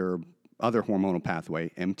interfere with your other hormonal pathway,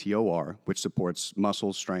 mTOR, which supports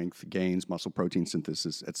muscle strength gains, muscle protein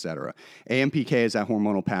synthesis, et cetera. AMPK is that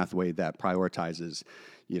hormonal pathway that prioritizes,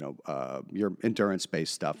 your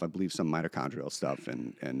endurance-based stuff, I believe some mitochondrial stuff,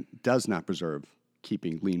 and does not preserve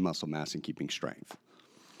keeping lean muscle mass and keeping strength.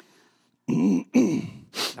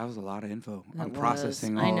 That was a lot of info. I'm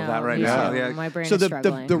processing all of that right now. Yeah. My brain So is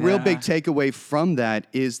struggling. the real big takeaway from that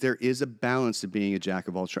is there is a balance to being a jack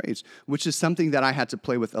of all trades, which is something that I had to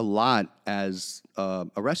play with a lot as a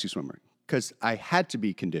rescue swimmer because I had to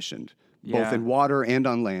be conditioned both in water and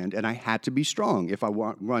on land, and I had to be strong if I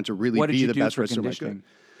wanted to really be the best rescue swimmer I could.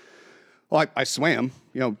 Well, I swam,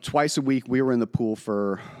 twice a week. We were in the pool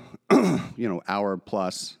for, hour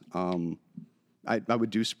plus. I would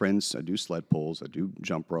do sprints, I do sled pulls, I do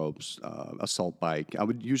jump ropes, assault bike. I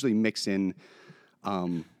would usually mix in.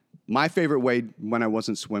 My favorite way when I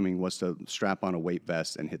wasn't swimming was to strap on a weight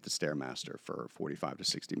vest and hit the Stairmaster for 45 to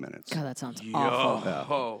 60 minutes. God, that sounds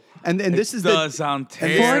awful. Oh, And this does sound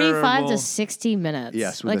terrible. 45 to 60 minutes.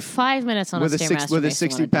 Yes, like 5 minutes on a Stairmaster. With a makes me wanna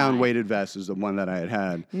 60-pound die. weighted vest is the one that I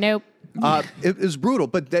had. Nope. It was brutal,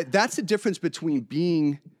 but that's the difference between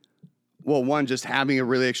being, well, one, just having a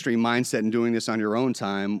really extreme mindset and doing this on your own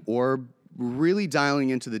time, or really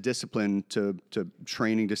dialing into the discipline to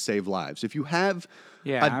training to save lives. If you have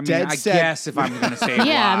I set, guess if I'm going to save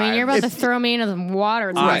Yeah, I mean, you're about If- to throw me into the water.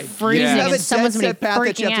 It's like Right. freezing, Yeah. you have and a someone's dead going to set be path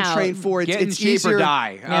that you freaking have to out. train for. get in It's shape easier. or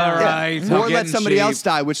die. Yeah. All right. Or I'll get let in somebody shape. else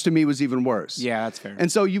die, which to me was even worse. Yeah, that's fair.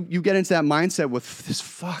 And so you get into that mindset with this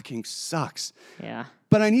fucking sucks, Yeah.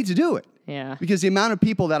 but I need to do it. Yeah. Because the amount of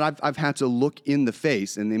people that I've had to look in the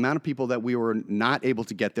face and the amount of people that we were not able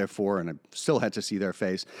to get there for, and I still had to see their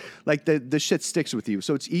face, like the shit sticks with you.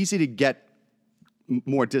 So it's easy to get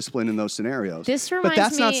more discipline in those scenarios. This but reminds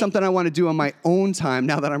that's not me- something I want to do on my own time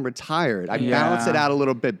now that I'm retired. I balance it Yeah. out a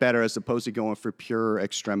little bit better as opposed to going for pure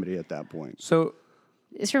extremity at that point. So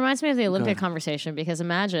This reminds me of the Olympic conversation because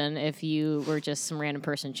imagine if you were just some random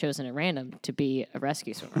person chosen at random to be a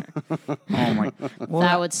rescue swimmer. oh my, well,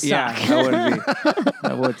 That would suck. Yeah,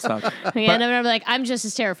 that would suck. Yeah, and I'm like, I'm just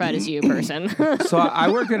as terrified as you, person. So I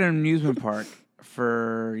worked at an amusement park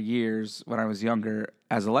for years when I was younger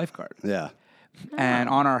as a lifeguard. Yeah. And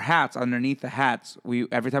on our hats, underneath the hats,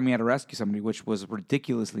 every time we had to rescue somebody, which was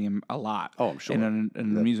ridiculously a lot. Oh, I'm sure. In an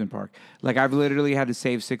amusement park, like I've literally had to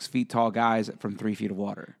save 6 feet tall guys from 3 feet of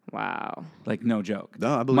water. Wow. Like no joke.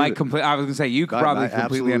 No, I believe it. I was gonna say you could probably I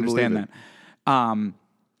completely absolutely understand believe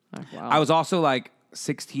that. Wow. I was also like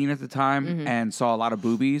 16 at the time and saw a lot of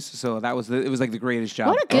boobies, so it was like the greatest job.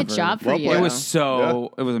 What a good ever. job for Well you. played. It was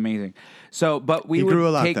it was amazing. So, but we He would grew a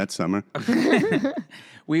lot take, that summer.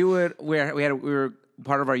 we were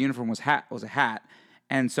part of our uniform was a hat,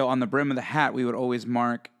 and so on the brim of the hat we would always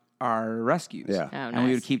mark our rescues. Yeah. Oh, and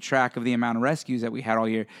we would nice. keep track of the amount of rescues that we had all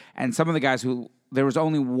year. And some of the guys there was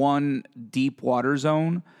only one deep water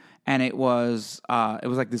zone, and it was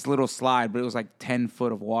like this little slide, but it was like 10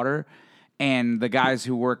 foot of water. And the guys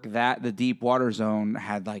who worked the deep water zone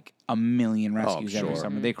had like a million rescues every sure.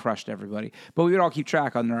 summer. They crushed everybody. But we would all keep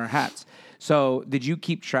track under our hats. So did you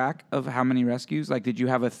keep track of how many rescues? Like, did you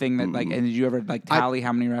have a thing that and did you ever like tally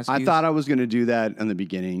how many rescues? I thought I was going to do that in the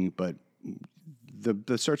beginning, but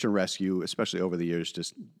the search and rescue, especially over the years,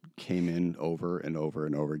 just came in over and over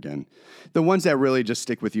and over again. The ones that really just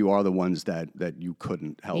stick with you are the ones that you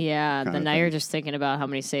couldn't help. Yeah, kind then of now thing. you're just thinking about how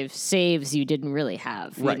many saves you didn't really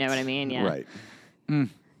have. You know what I mean? Yeah. Right.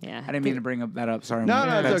 Yeah. I didn't mean to bring up that up. Sorry. No,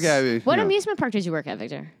 no, it's okay. I mean, What you know. amusement park did you work at,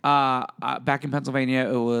 Victor? Back in Pennsylvania,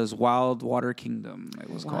 it was Wild Water Kingdom. It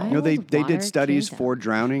was called. You know, they Water did studies Kingdom. for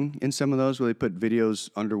drowning in some of those where they put videos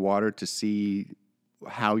underwater to see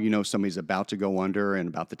how you know somebody's about to go under and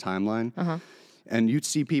about the timeline. And you'd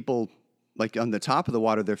see people like on the top of the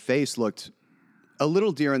water, their face looked a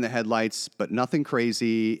little deer in the headlights, but nothing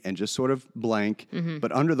crazy and just sort of blank.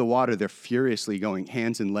 But under the water, they're furiously going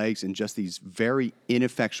hands and legs in just these very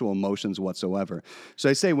ineffectual motions whatsoever. So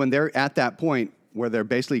I say when they're at that point where they're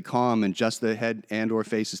basically calm and just the head and or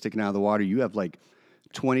face is sticking out of the water, you have like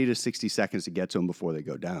 20 to 60 seconds to get to them before they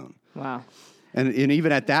go down. Wow. And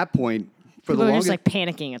even at that point, for People the were longest, just like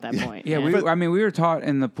panicking at that point. Yeah, we were taught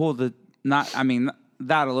in the pool that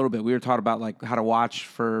a little bit. We were taught about like how to watch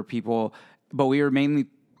for people, but we were mainly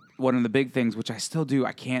one of the big things, which I still do.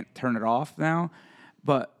 I can't turn it off now,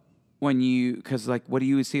 but because like, what do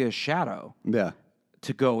you see a shadow? yeah.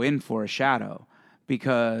 To go in for a shadow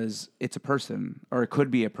because it's a person or it could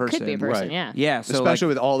be a person. Could be a person, Right. yeah. Yeah, so Especially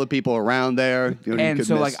like, with all the people around there. You know, you and could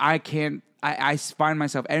so miss. like I can't. I find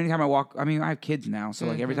myself anytime I walk. I mean, I have kids now, so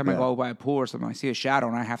like every time I Yeah. go by a pool or something, I see a shadow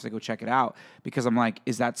and I have to go check it out because I'm like,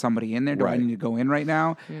 is that somebody in there? Do I Right. need to go in right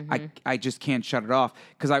now? I just can't shut it off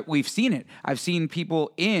because we've seen it. I've seen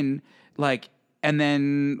people in like, and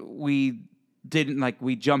then we didn't like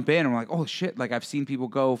we jump in and we're like, oh shit! Like I've seen people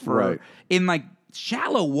go for Right. in like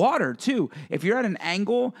shallow water too. If you're at an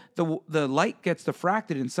angle, the light gets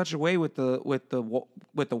diffracted in such a way with the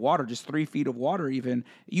water, just 3 feet of water, even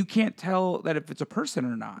you can't tell that if it's a person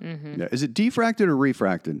or not. Yeah. Is it diffracted or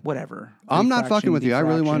refracted? Whatever. I'm not Refraction, fucking with you. I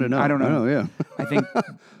really want to know. diffraction. I don't know. Yeah. I think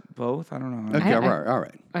both. I don't know. Okay. I- all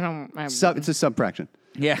right. I don't. It's a subfraction.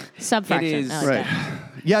 Yeah, Subfraction. It is. I like Right. that.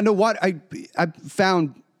 Yeah. No. What I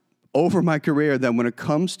found over my career that when it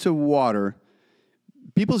comes to water,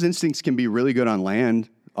 people's instincts can be really good on land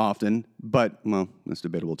often, but well, that's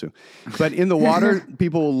debatable too. But in the water,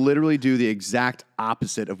 people will literally do the exact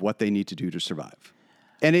opposite of what they need to do to survive,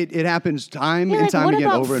 and it happens time Yeah, and like, time what again,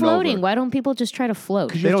 about over floating? and over. Why don't people just try to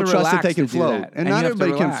float? You They have don't to trust that relax they can to do float, that, and you not have to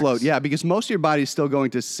everybody can relax. float. Yeah, because most of your body's still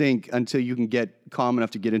going to sink until you can get calm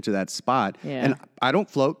enough to get into that spot. Yeah. And I don't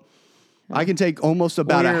float. I can take almost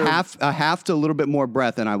about Well, a half to a little bit more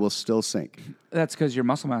breath, and I will still sink. That's because your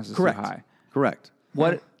muscle mass is Correct. so high. Correct.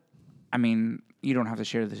 What? I mean, you don't have to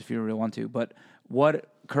share this if you really want to, but what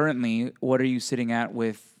are you sitting at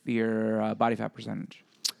with your body fat percentage?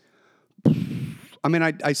 I mean,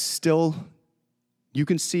 I still, you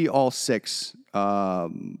can see all 6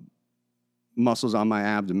 muscles on my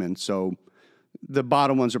abdomen. So the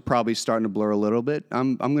bottom ones are probably starting to blur a little bit.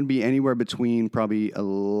 I'm going to be anywhere between probably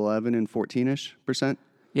 11 and 14-ish%.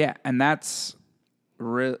 Yeah, and that's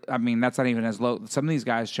I mean, that's not even as low. Some of these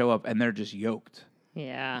guys show up and they're just yoked.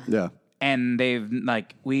 Yeah. Yeah. And they've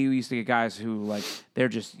like we used to get guys who like they're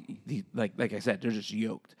just like I said, they're just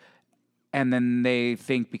yoked. And then they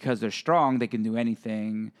think because they're strong they can do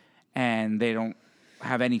anything and they don't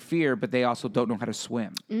have any fear, but they also don't know how to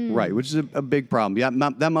swim. Right, which is a big problem. Yeah,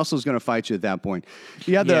 that muscle is going to fight you at that point.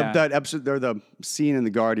 Yeah, that episode, or the scene in The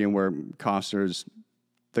Guardian where Costner's,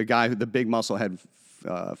 the guy, the big muscle head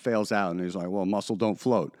fails out, and he's like, well, muscle don't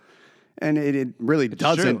float. And it really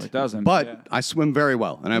doesn't. true, it doesn't, But yeah. I swim very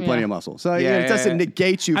well, and I have plenty of muscle. So Yeah, it doesn't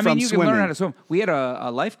negate you I from mean, you swimming. can learn how to swim. We had a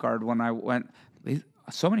lifeguard when I went.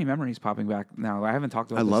 So many memories popping back now. I haven't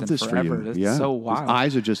talked about I this love in this forever. for you. It's Yeah. so His wild.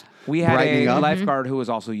 eyes are just We had brightening a up. lifeguard who was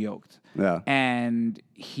also yoked. Yeah. And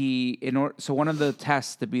so one of the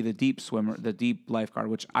tests to be the deep swimmer, the deep lifeguard,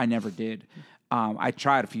 which I never did, I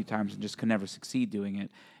tried a few times and just could never succeed doing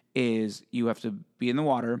it, is you have to be in the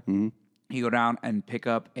water. Mm-hmm. You go down and pick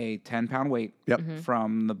up a 10-pound weight Yep.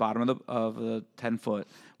 from the bottom of the 10-foot,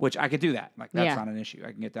 which I could do that. Like, that's Yeah. not an issue.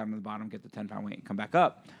 I can get down to the bottom, get the 10-pound weight, and come back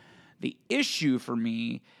up. The issue for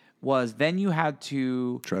me was then you had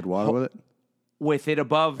to Tread water with it.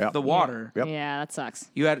 above Yep. the water. Yep. Yeah, that sucks.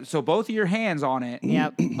 You had so both of your hands on it,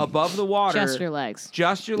 Yep. above the water, Just your legs.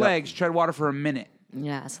 just your legs. Tread water for a minute.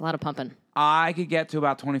 Yeah, it's a lot of pumping. I could get to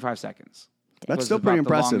about 25 seconds. That's Was still about pretty the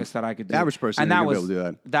impressive. longest that I could do. Average person and ain't that gonna was be able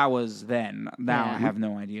to do that. That was then. Now Yeah. I have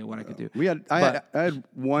no idea what I could do. I had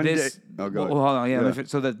one This, day. Oh, go well, ahead. hold on. Yeah. Yeah.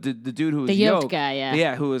 So the dude who was The yoked guy,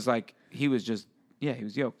 yeah. who was like he was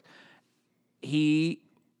yoked. He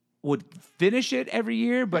would finish it every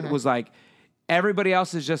year, but was like Everybody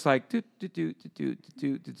else is just like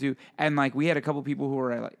do. And like we had a couple people who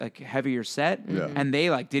were like heavier set, and they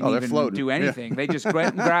like didn't even floating. do anything. They just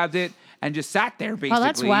went and grabbed it and just sat there basically. Oh,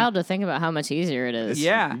 that's wild to think about how much easier it is.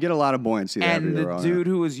 Yeah. You get a lot of buoyancy. And the dude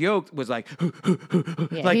who was yoked was like,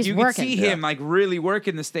 like he's you working. could see him like really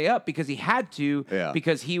working to stay up because he had to,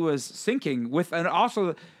 because he was sinking with, and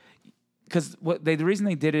also because the reason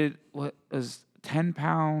they did it was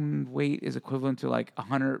 10-pound weight is equivalent to like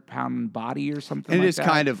 100-pound body or something. And like it is that.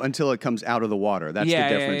 kind of until it comes out of the water. That's the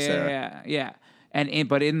difference there. Yeah. And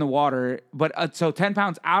but in the water, so 10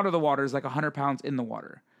 pounds out of the water is like 100 pounds in the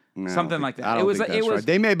water. No, Something like that. I don't think that's right.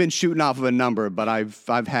 They may have been shooting off of a number, but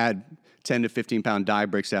I've had 10 to 15-pound dive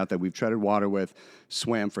bricks out that we've treaded water with,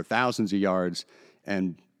 swam for thousands of yards,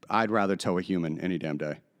 and I'd rather tow a human any damn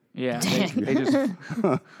day. Yeah,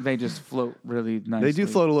 they just float really nicely. They do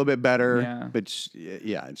float a little bit better, but it's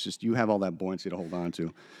just you have all that buoyancy to hold on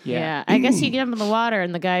to. Yeah, I guess you get them in the water,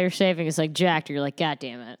 and the guy you're shaving is like jacked. You're like, God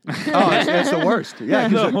damn it! Oh, it's the worst. Yeah,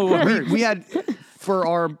 we had for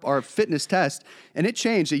our fitness test, and it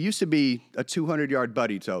changed. It used to be a 200-yard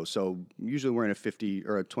buddy tow, so usually we're in a 50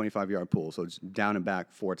 or a 25-yard pool, so it's down and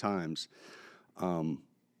back 4 times.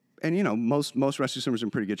 And, you know, most rescue swimmers are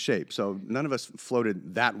in pretty good shape. So none of us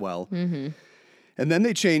floated that well. Mm-hmm. And then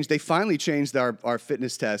they finally changed our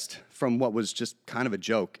fitness test from what was just kind of a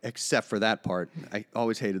joke, except for that part. I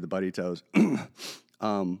always hated the buddy tows.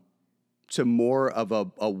 To more of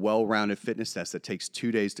a well-rounded fitness test that takes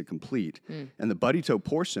 2 days to complete. And the buddy tow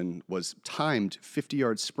portion was timed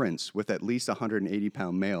 50-yard sprints with at least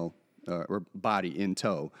 180-pound male or body in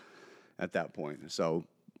tow at that point. So...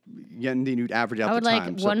 you'd average out I would the like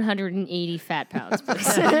time. 180 fat pounds,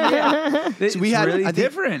 please. It's we had really I think,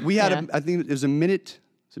 different. We had I think it was a minute.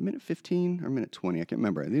 Was it minute 15 or minute 20? I can't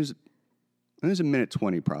remember. I think it was a minute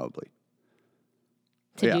 20 probably.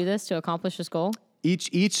 To do this, to accomplish this goal?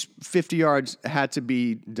 Each 50 yards had to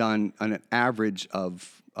be done on an average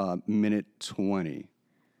of minute 20.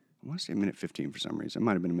 I want to say minute 15 for some reason. It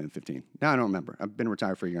might have been a minute 15. No, I don't remember. I've been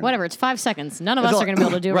retired for a year. Whatever, it's 5 seconds. None of us are going to be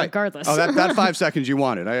able to do it regardless. Oh, that 5 seconds you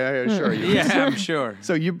wanted. I assure you. Yeah, I'm sure.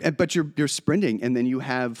 So but you're sprinting, and then you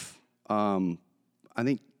have, I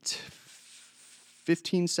think,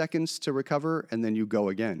 15 seconds to recover, and then you go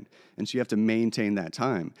again. And so you have to maintain that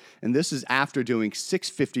time. And this is after doing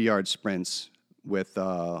 6 50-yard sprints with,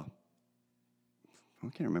 I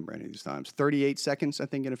can't remember any of these times, 38 seconds, I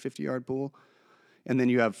think, in a 50-yard pool. And then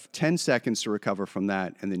you have 10 seconds to recover from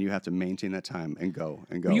that, and then you have to maintain that time and go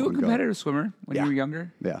and go. Were you a and competitive swimmer when you were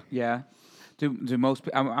younger? Yeah. Yeah. Do most?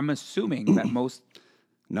 I'm assuming that most.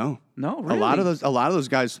 No. Really? A lot of those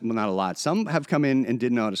guys, well, not a lot. Some have come in and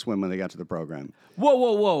didn't know how to swim when they got to the program.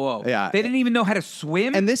 Whoa. Yeah. They didn't even know how to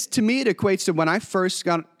swim? And this, to me, it equates to when I first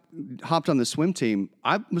hopped on the swim team,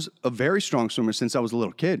 I was a very strong swimmer since I was a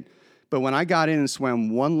little kid. But when I got in and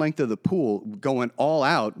swam one length of the pool, going all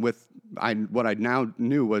out with what I now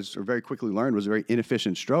knew was, or very quickly learned, was a very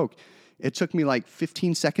inefficient stroke. It took me like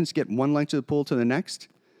 15 seconds to get one length of the pool to the next.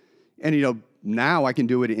 And, you know, now I can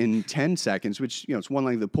do it in 10 seconds, which, you know, it's one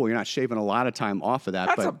length of the pool. You're not shaving a lot of time off of that.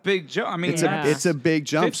 That's a big jump. I mean, it's a big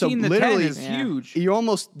jump. 15 so to literally, 10 is huge. You're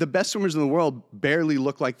almost, the best swimmers in the world barely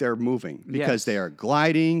look like they're moving because they are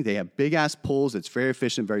gliding. They have big ass pulls. It's very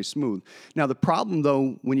efficient, very smooth. Now, the problem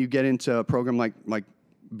though, when you get into a program like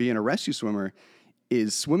being a rescue swimmer,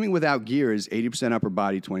 is swimming without gear is 80% upper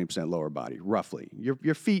body, 20% lower body, roughly.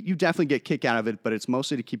 Your feet, you definitely get kick out of it, but it's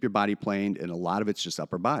mostly to keep your body planed, and a lot of it's just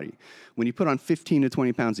upper body. When you put on 15 to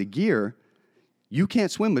 20 pounds of gear, you can't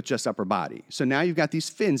swim with just upper body. So now you've got these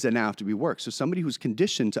fins that now have to be worked. So somebody who's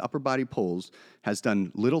conditioned to upper body pulls, has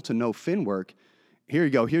done little to no fin work. Here you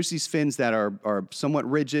go. Here's these fins that are somewhat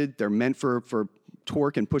rigid. They're meant for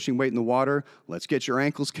torque and pushing weight in the water. Let's get your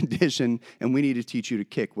ankles conditioned, and we need to teach you to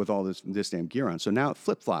kick with all this damn gear on. So now it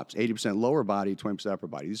flip-flops, 80% lower body, 20% upper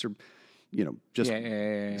body. These are, you know, just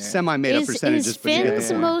semi-made-up percentages. Is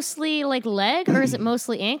fins mostly like leg, or is it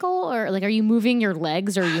mostly ankle? Or like, are you moving your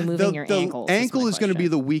legs, or are you moving your ankles? The ankle is going to be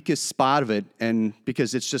the weakest spot of it, and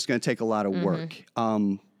because it's just going to take a lot of work.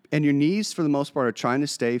 And your knees, for the most part, are trying to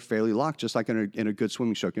stay fairly locked, just like in a good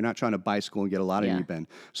swimming stroke. You're not trying to bicycle and get a lot of knee bend.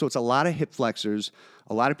 So it's a lot of hip flexors.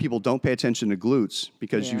 A lot of people don't pay attention to glutes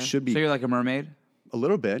because you should be. So you're like a mermaid? A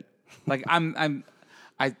little bit. Like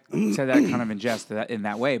I said that kind of in jest in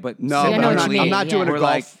that way, but no, I know what you I'm mean, not doing yeah.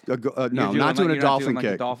 a golf. No, I'm not doing a dolphin like a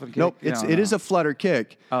kick. dolphin kick? Nope, No, it is a flutter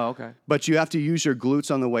kick. Oh, okay. But you have to use your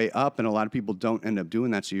glutes on the way up, and a lot of people don't end up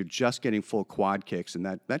doing that. So you're just getting full quad kicks, and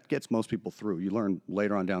that gets most people through. You learn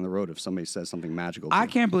later on down the road if somebody says something magical. I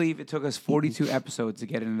can't believe it took us 42 episodes to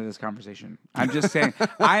get into this conversation. I'm just saying,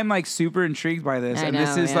 I'm like super intrigued by this, I and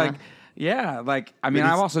this know, is yeah. like. Yeah, like I mean,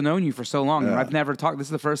 I've also known you for so long, and I've never talked. This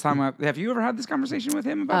is the first time. Have you ever had this conversation with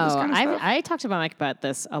him about this kind of stuff? I talked to Mike about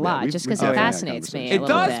this a lot, just because we've it definitely had fascinates me. conversations. A It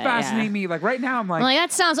little does bit, fascinate yeah. me. Like right now, I'm I'm like,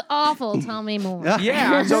 that sounds awful. Tell me more.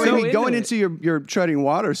 yeah, I'm So, so Amy, going into into your treading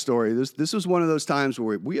water story, this was one of those times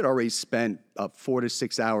where we had already spent a 4 to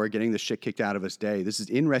 6 hour getting the shit kicked out of us day. This is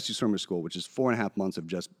in rescue swimmer school, which is 4.5 months of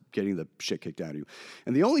just getting the shit kicked out of you.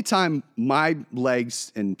 And the only time my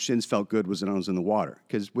legs and shins felt good was when I was in the water,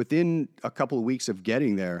 because within a couple of weeks of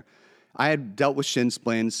getting there, I had dealt with shin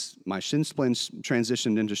splints. My shin splints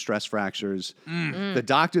transitioned into stress fractures. The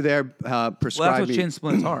doctor there prescribed Well, that's what me. shin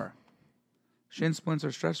splints are. Shin splints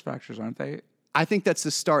are stress fractures, aren't they? I think that's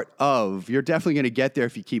the start of. You're definitely going to get there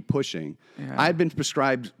if you keep pushing. Yeah. I had been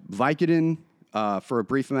prescribed Vicodin for a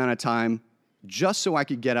brief amount of time, just so I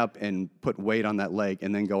could get up and put weight on that leg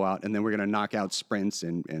and then go out. And then we're going to knock out sprints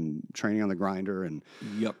and training on the grinder and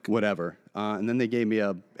Yuck. whatever. And then they gave me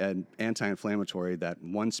an anti-inflammatory that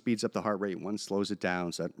one speeds up the heart rate, one slows it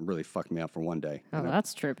down. So that really fucked me up for one day. Oh,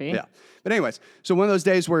 that's trippy. Yeah. But anyways, so one of those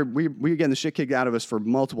days where we were getting the shit kicked out of us for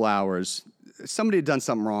multiple hours. Somebody had done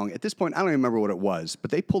something wrong. At this point, I don't even remember what it was,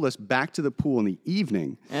 but they pulled us back to the pool in the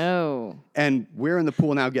evening. Oh. And we're in the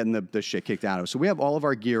pool now getting the shit kicked out of us. So we have all of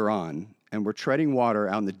our gear on, and we're treading water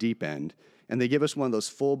out in the deep end. And they give us one of those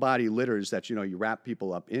full body litters that, you wrap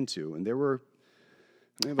people up into. And there were...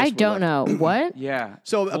 I don't know. What? Yeah.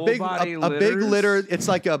 So a big litter. It's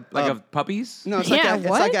like of puppies. No, it's Yeah, it's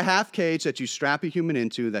what? like a half cage that you strap a human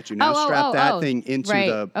into. That you now strap that thing into right.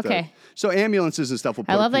 the. Okay. So ambulances and stuff will.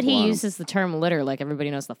 Put I love that people he on 'em. uses the term litter like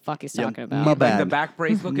everybody knows the fuck he's talking about. My Like bad. the back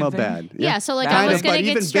brace looking My thing. bad. Yeah, so like Kind I was of, gonna but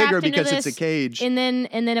get even strapped bigger into because this, it's a cage. and then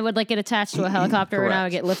it would like get attached to a helicopter, and I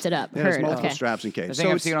would Correct. get lifted up. There's Heard. multiple Okay. straps and I cage. think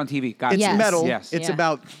I've seen it on TV. Got It's it. Yes. metal. Yes. It's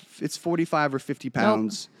Yeah. it's 45 or 50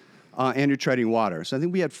 pounds, and you're treading water. So I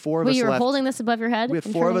think we had four of Well, us you were left. holding this above your head. We have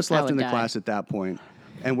in four of training? us I left would in the die. class at that point,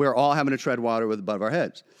 and we're all having to tread water with above our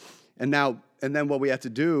heads. And then what we have to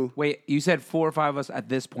do, Wait, you said 4 or 5 of us at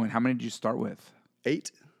this point. How many did you start with?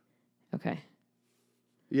 8. Okay.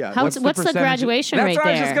 Yeah. What's the percentage? graduation That's rate what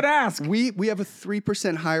I was there? just gonna ask. We have a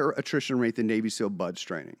 3% higher attrition rate than Navy SEAL buds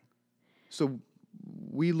training. So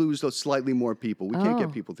we lose those slightly more people. We can't Oh.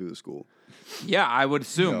 get people through the school. Yeah, I would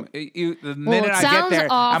assume. The minute it I get sounds there,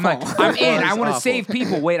 I'm like, awful. I'm in. I It's want to awful. save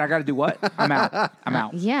people. Wait, I got to do what? I'm out. I'm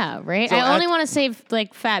out. Yeah, right. So I only at- want to save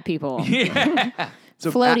like fat people.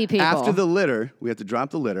 So Floaty people. After the litter, we had to drop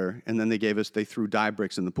the litter, and then they threw dye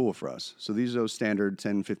bricks in the pool for us. So these are those standard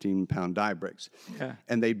 10, 15-pound dye bricks. Yeah.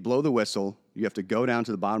 And they blow the whistle. You have to go down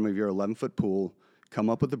to the bottom of your 11-foot pool, come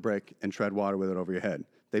up with the brick, and tread water with it over your head.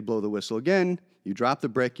 They blow the whistle again. You drop the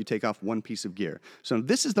brick. You take off one piece of gear. So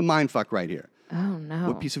this is the mind fuck right here. Oh no.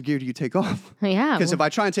 What piece of gear do you take off? Yeah, Because well- if I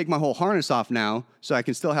try and take my whole harness off now, so I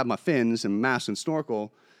can still have my fins and mask and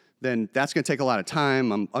snorkel, then that's going to take a lot of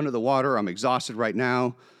time. I'm under the water. I'm exhausted right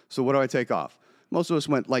now. So what do I take off? Most of us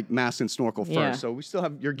went like mask and snorkel first. Yeah. So we still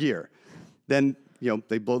have your gear. Then,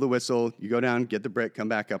 they blow the whistle. You go down, get the brick, come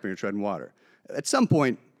back up, and you're treading water. At some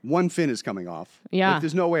point, one fin is coming off. Yeah. Like,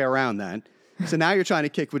 there's no way around that. So now you're trying to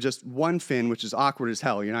kick with just one fin, which is awkward as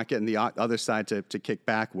hell. You're not getting the other side to kick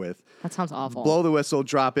back with. That sounds awful. Blow the whistle,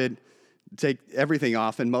 drop it, take everything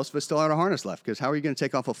off, and most of us still had a harness left, because how are you going to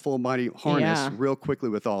take off a full body harness Yeah. real quickly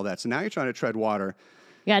with all that? So now you're trying to tread water.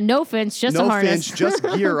 Yeah, no fins, just a No harness. fins, just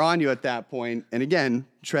gear on you at that point. And again,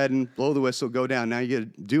 tread and blow the whistle, go down. Now you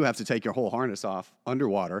do have to take your whole harness off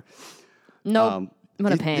underwater. Nope.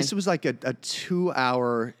 What a pain. This was like a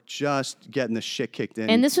 2-hour just getting the shit kicked in.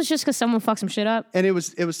 And this was just because someone fucked some shit up. And it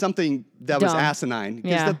was something that was Dumb. asinine.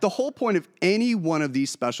 Because Yeah. the whole point of any one of these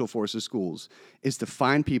special forces schools is to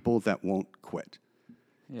find people that won't quit.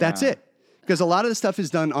 That's Yeah. it. Because a lot of the stuff is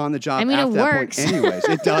done on the job I mean, after it that works. point anyways.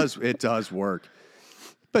 It does work.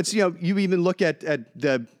 But you even look at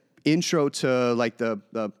the intro to like the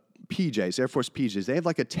PJs, Air Force PJs. They have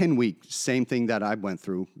like a 10-week, same thing that I went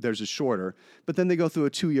through. There's a shorter, but then they go through a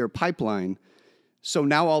 2-year pipeline. So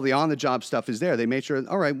now all the on-the-job stuff is there. They made sure,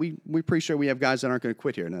 all right, we're pretty sure we have guys that aren't going to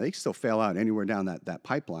quit here. Now, they can still fail out anywhere down that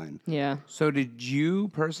pipeline. Yeah. So did you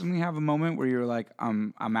personally have a moment where you're like,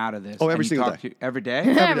 I'm out of this? Oh, every and you single talked day. to- every day?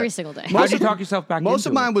 Every single day. How'd you talk yourself back Most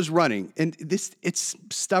of into mine it? was running. And it's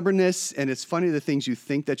stubbornness, and it's funny the things you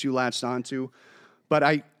think that you latched onto.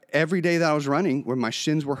 But every day that I was running, where my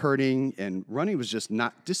shins were hurting, and running was just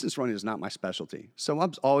distance running is not my specialty. So I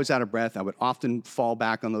was always out of breath. I would often fall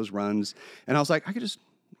back on those runs. And I was like, I could just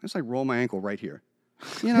like roll my ankle right here.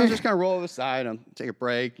 Just kind of roll to the side, take a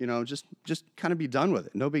break, just kind of be done with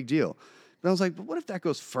it. No big deal. And I was like, but what if that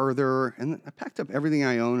goes further? And I packed up everything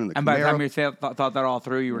I own in the And by the time Camaro. you thought that all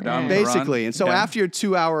through, you were done with the run? Basically. And so Okay. after your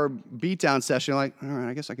 2-hour beatdown session, you're like, all right,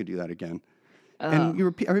 I guess I could do that again. And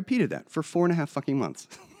I repeated that for 4.5 fucking months.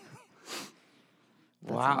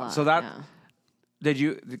 Wow. lot, So that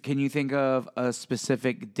yeah. can you think of a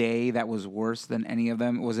specific day that was worse than any of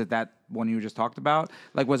them? Was it that one you just talked about?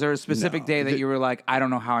 Like, was there a specific No. day that you were like, I don't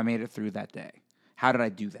know how I made it through that day? How did I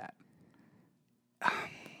do that?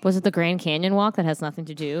 Was it the Grand Canyon walk that has nothing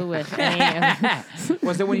to do with any of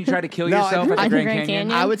Was it when you tried to kill No, yourself at the On the Grand Grand Canyon?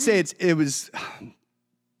 Canyon? I would say it was.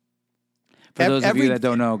 For those of every- you that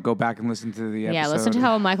don't know, go back and listen to the episode. Yeah, listen to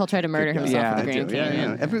how Michael tried to murder himself Yeah, at the I Grand do.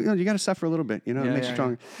 Canyon. You got to suffer a little bit. You know, it Yeah, makes yeah, you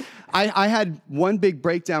stronger. I had one big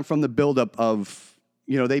breakdown from the buildup of,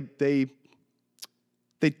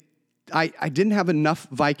 I didn't have enough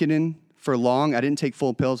Vicodin for long. I didn't take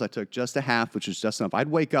full pills. I took just a half, which was just enough. I'd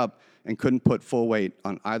wake up and couldn't put full weight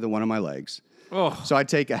on either one of my legs. Oh. So I'd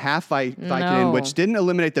take a half Vicodin, No. which didn't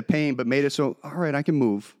eliminate the pain, but made it so, all right, I can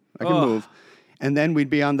move. I can move. And then we'd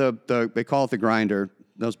be on they call it the grinder.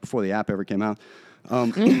 That was before the app ever came out.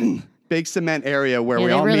 Big cement area where Yeah, we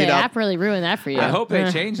they all really, meet the up. app really ruined that for you. I hope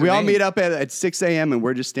they change the We all name. meet up at 6 a.m. and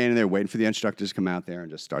we're just standing there waiting for the instructors to come out there and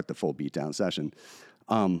just start the full beatdown session.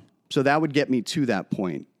 So that would get me to that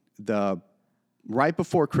point. Right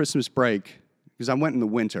before Christmas break, because I went in the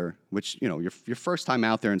winter, which, your first time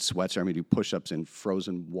out there in sweats, I mean, do push-ups in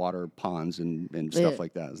frozen water ponds and stuff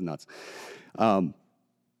like that. It's nuts.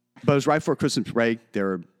 But it was right before Christmas break. They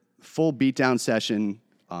were full beatdown session.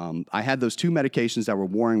 I had those 2 medications that were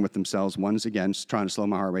warring with themselves. One's, again, just trying to slow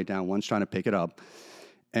my heart rate down. One's trying to pick it up.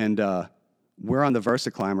 And we're on the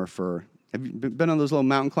Versa Climber for... Have you been on those little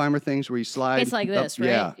mountain climber things where you slide? It's like up? this, right?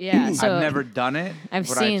 Yeah. Yeah. So I've never done it. I've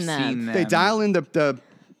but seen I've them. seen them. They dial in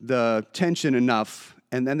the tension enough,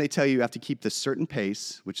 and then they tell you have to keep this certain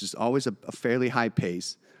pace, which is always a fairly high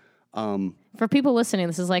pace. for people listening,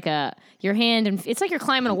 this is like your hand, and it's like you're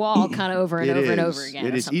climbing a wall kind of over and over and over again.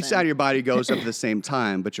 It or is. Each something. side of your body goes up at the same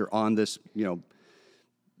time, but you're on this,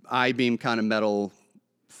 I-beam kind of metal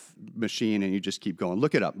machine, and you just keep going.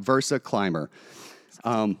 Look it up, Versa Climber.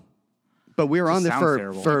 But we were on there sounds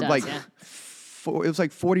terrible. for It does, like, yeah. it was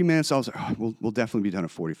like 40 minutes. I was like, we'll definitely be done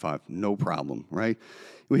at 45, no problem, right?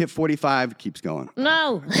 We hit 45, it keeps going.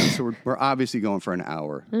 No. So we're obviously going for an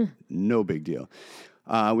hour. No big deal.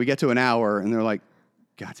 We get to an hour, and they're like,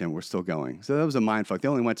 God damn, we're still going. So that was a mind fuck. They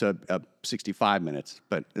only went to 65 minutes,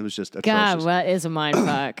 but it was just atrocious. God, what is a mind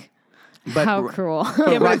fuck? But How cruel.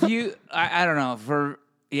 Yeah, but if you, I don't know.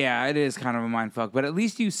 It is kind of a mind fuck. But at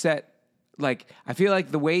least you set. Like, I feel like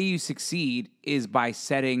the way you succeed is by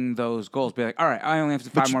setting those goals. Be like, all right, I only have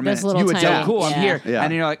 5 more minutes. Those little You would tiny, tell- Cool, I'm yeah. here. Yeah. And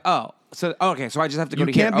then you're like, oh, so okay, so I just have to go You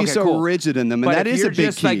to here. can't be Okay, so cool. rigid in them, and But that if is a you're big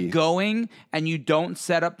just key. like going and you don't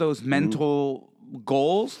set up those mental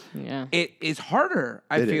goals, Yeah. it is harder.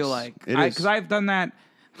 I It feel is. like It is. because I've done that.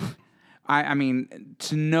 I mean,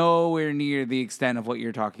 to nowhere near the extent of what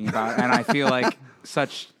you're talking about, and I feel like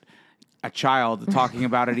such a child talking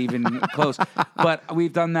about it even close. But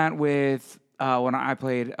we've done that with. When I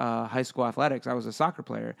played high school athletics, I was a soccer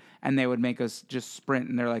player, and they would make us just sprint,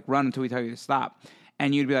 and they're like, run until we tell you to stop.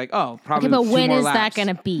 And you'd be like, oh, probably Okay, but 2 when more is laps. that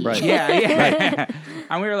going to be? Right. Yeah.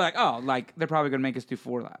 And we were like, oh, like, they're probably going to make us do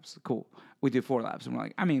 4 laps. Cool. We do 4 laps. And we're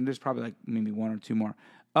like, I mean, there's probably like maybe 1 or 2 more.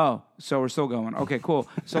 Oh, so we're still going. Okay, cool.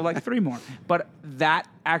 So like 3 more. But that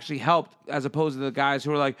actually helped as opposed to the guys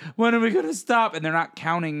who are like, when are we going to stop? And they're not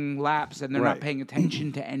counting laps and they're not Right. paying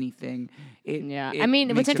attention to anything. Yeah, It I mean,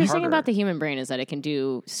 what's makes it interesting harder. about the human brain is that it can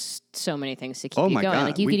do so many things to keep Oh you my going. God,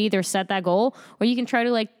 Like you we- could either set that goal, or you can try to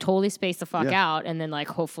like totally space the fuck Yeah. out, and then like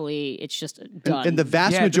hopefully it's just done. And the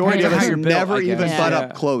vast Yeah, majority of depending on us how you're built, never I guess. even Yeah. butt Yeah.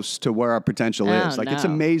 up close to where our potential Oh, is. Like it's no.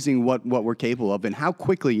 amazing what we're capable of and how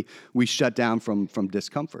quickly we shut down from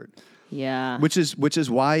discomfort. yeah, Which is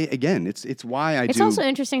why, again, it's why I it's do also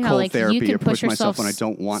interesting how cold like therapy you can or push myself yourself when I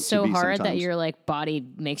don't want so to be hard that sometimes. your like body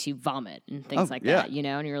makes you vomit and things Oh, like yeah. that,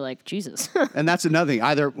 and you're like Jesus. And that's another thing.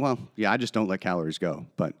 I just don't let calories go.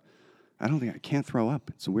 But I don't think I can't throw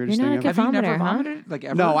up. It's the weirdest You're thing not a ever. good Have you never vomiter, huh? vomited? Like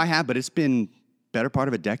ever? No, I have, but it's been better part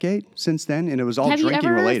of a decade since then, and it was all Have you drinking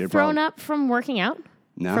ever related. thrown probably. up from working out?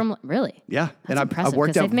 No. From really? Yeah, and I've impressive,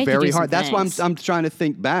 worked 'cause out they make you very do some hard. That's why things. I'm trying to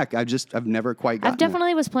think back. I've never quite gotten I've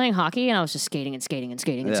definitely was playing hockey and I was just skating and skating and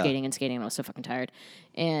skating and Yeah. skating and skating and I was so fucking tired.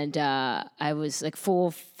 And I was like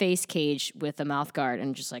full face cage with a mouth guard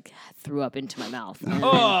and just like threw up into my mouth.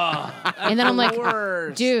 And then I'm like,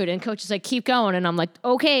 worst. dude, and coach is like, keep going. And I'm like,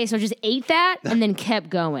 okay, so I just ate that and then kept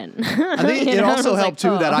going. I think You it know? I also was helped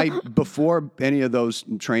like, too that oh. I before any of those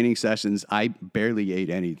training sessions I barely ate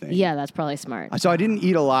anything. Yeah, that's probably smart. So I didn't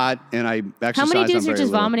eat a lot, and I exercised. How many dudes on are very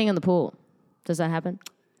just little. vomiting in the pool? Does that happen?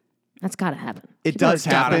 That's got to happen. It People does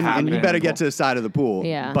are gotta happen, and you happen. better get to the side of the pool.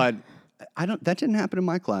 Yeah. But that didn't happen in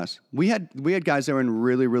my class. We had guys that were in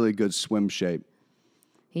really, really good swim shape.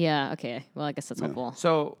 Yeah. Okay. Well, I guess that's helpful.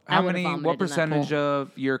 So I how would've many? vomited What in that percentage pool.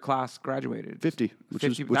 of your class graduated? 50, which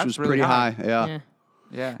 50, was that's really pretty high. Yeah. Yeah.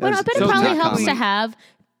 Yeah. Well, I That's- bet it so probably not helps common. to have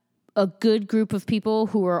a good group of people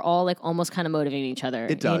who are all like almost kind of motivating each other.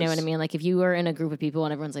 It You know does. what I mean? Like if you were in a group of people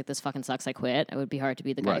and everyone's like, "This fucking sucks, I quit," it would be hard to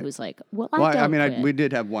be the guy Right. who's like, "Well, Well, I don't quit." we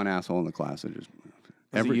did have one asshole in the class. That just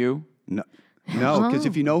Was it you? No, because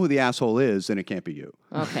if you know who the asshole is, then it can't be you.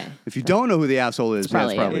 Okay. If you don't know who the asshole is,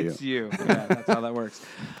 probably that's probably you. you. It's you. Yeah, that's how that works.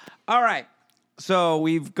 All right. So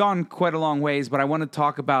we've gone quite a long ways, but I want to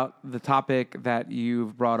talk about the topic that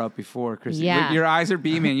you've brought up before, Chrissy. Yeah. Your eyes are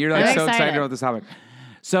beaming. You're like I'm so excited excited. about this topic.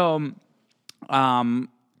 So,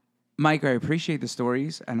 Mike, I appreciate the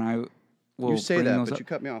stories, and I will You say bring that, those but up. you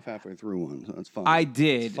cut me off halfway through one, so that's fine. I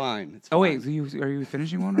did. It's fine. It's Oh wait, fine. are you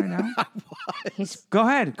finishing one right now? Go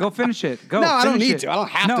ahead, go finish it. Go. No, I don't finish need it. to. I don't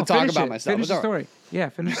have No, to talk finish about it. myself. Finish It's the all right. story. Yeah,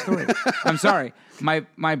 finish the story. I'm sorry.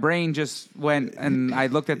 My brain just went and I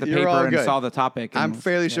looked at the You're all paper and good. saw the topic. And I'm was-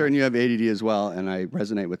 fairly yeah. certain you have ADD as well, and I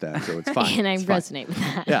resonate with that, so it's fine. And I It's fine. resonate with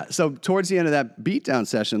that. Yeah, so towards the end of that beatdown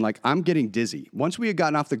session, like I'm getting dizzy. Once we had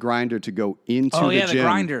gotten off the grinder to go into Oh the yeah, gym. the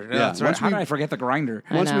grinder. Yeah, that's right. once How we, did I forget the grinder?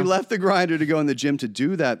 once we know. left the grinder to go in the gym to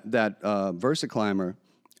do that Versa climber,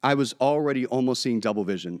 I was already almost seeing double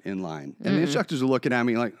vision in line. And the instructors were looking at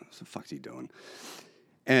me like, what the fuck's he doing?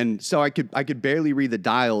 And so I could barely read the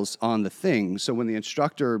dials on the thing. So when the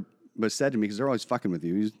instructor was said to me, because they're always fucking with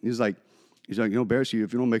you, he's like, you know, Barcy,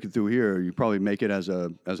 if you don't make it through here, you probably make it as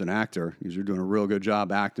an actor. Because you're doing a real good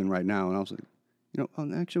job acting right now. And I was like, you know,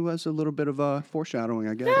 well, actually was a little bit of foreshadowing,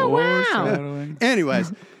 I guess. Oh, wow. Foreshadowing.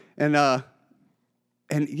 Anyways,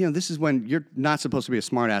 and you know, this is when you're not supposed to be a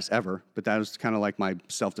smartass ever, but that was kind of like my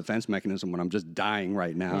self-defense mechanism when I'm just dying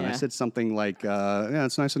right now. And I Yeah. said something like, "Yeah,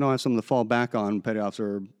 it's nice to know I have something to fall back on." Petty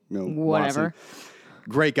Officer, you know, Whatever. Watson.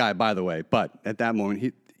 Great guy, by the way. But at that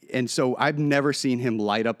moment, so I've never seen him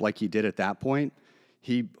light up like he did at that point.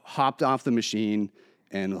 He hopped off the machine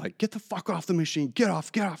and like, get the fuck off the machine, get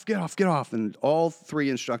off, get off, get off, get off. And all three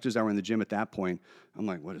instructors that were in the gym at that point, I'm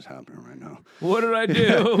like, what is happening right now? What did I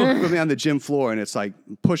do? Put me on the gym floor, and it's like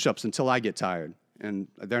push-ups until I get tired, and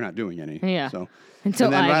they're not doing any. Yeah. So Until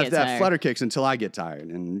and then I right get after that, tired. flutter kicks until I get tired,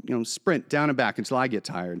 and you know, sprint down and back until I get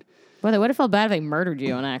tired. Well, they would have felt bad if they murdered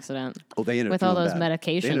you on accident. Oh, they ended With up all feeling those bad.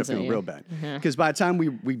 They medications ended up that feeling you- real bad because by the time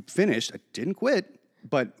we finished, I didn't quit,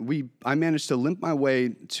 but I managed to limp my way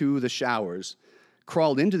to the showers.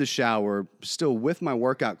 Crawled into the shower, still with my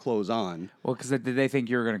workout clothes on. Well, because did they think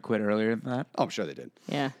you were going to quit earlier than that? Oh, I'm sure they did.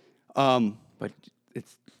 Yeah. But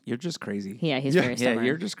you're just crazy. Yeah, he's Yeah. very Yeah, stubborn.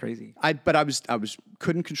 you're just crazy. But I was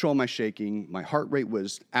couldn't control my shaking. My heart rate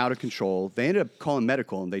was out of control. They ended up calling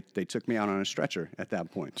medical, and they took me out on a stretcher at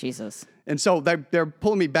that point. Jesus. And so they're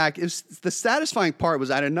pulling me back. The satisfying part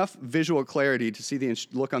was I had enough visual clarity to see the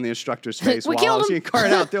look on the instructor's face We while I killed was him. getting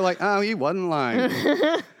carted out. They're like, oh, he wasn't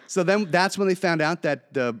lying. So then that's when they found out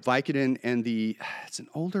that the Vicodin and it's an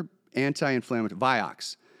older anti-inflammatory,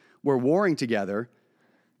 Vioxx, were warring together.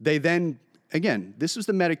 They then, again, this was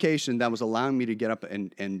the medication that was allowing me to get up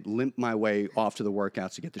and limp my way off to the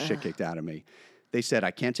workouts to get the shit kicked out of me. They said,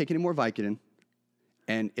 I can't take any more Vicodin.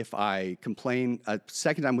 And if I complain a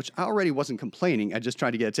second time, which I already wasn't complaining, I just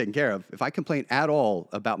tried to get it taken care of. If I complain at all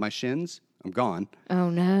about my shins, I'm gone. Oh,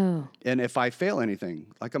 no. And if I fail anything,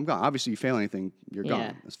 like I'm gone. Obviously, you fail anything, you're Yeah.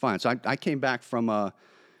 gone. That's fine. So I came back from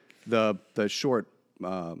the short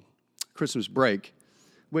Christmas break,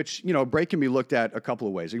 which, you know, a break can be looked at a couple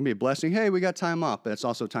of ways. It can be a blessing. Hey, we got time off, but it's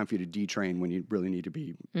also time for you to detrain when you really need to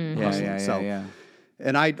be hustling. Yeah. So,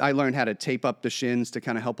 and I learned how to tape up the shins to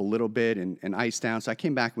kind of help a little bit and ice down. So I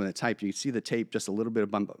came back with a tape. You can see the tape just a little bit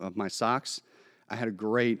of my socks. I had a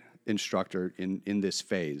great instructor in this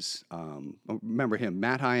phase. Remember him,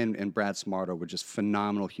 Matt High and Brad Smarto were just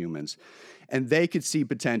phenomenal humans. And they could see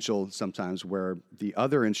potential sometimes where the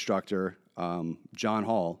other instructor, John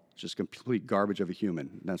Hall, just complete garbage of a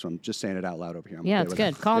human. That's what I'm just saying it out loud over here. I'm Yeah, okay it's with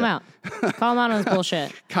good. that. Call him Yeah. out. Call him out on his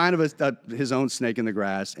bullshit. Kind of his own snake in the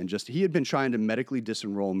grass, and just he had been trying to medically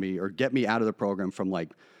disenroll me or get me out of the program from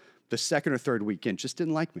like the second or third weekend. Just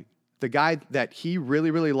didn't like me. The guy that he really,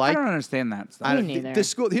 really I liked. don't understand that stuff. Me neither. The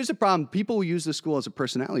school. Here's the problem: people use the school as a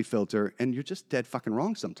personality filter, and you're just dead fucking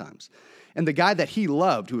wrong sometimes. And the guy that he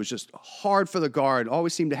loved, who was just hard for the guard,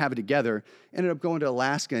 always seemed to have it together, ended up going to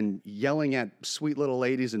Alaska and yelling at sweet little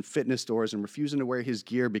ladies in fitness stores and refusing to wear his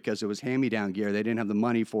gear because it was hand-me-down gear. They didn't have the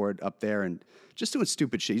money for it up there, and just doing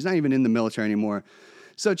stupid shit. He's not even in the military anymore.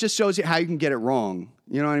 So it just shows you how you can get it wrong.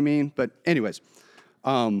 You know what I mean? But anyways,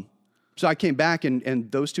 So I came back,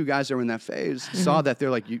 and those two guys that were in that phase saw that.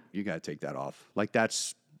 They're like, you got to take that off. Like,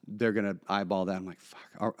 they're going to eyeball that. I'm like,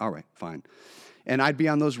 fuck, all right, fine. And I'd be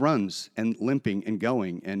on those runs and limping and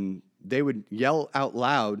going, and they would yell out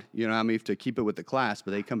loud, you know, I mean, to keep it with the class,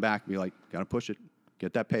 but they come back and be like, got to push it,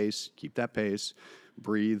 get that pace, keep that pace,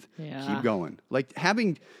 breathe, keep going. Like,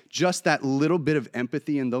 having just that little bit of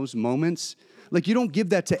empathy in those moments, like, you don't give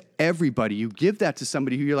that to everybody. You give that to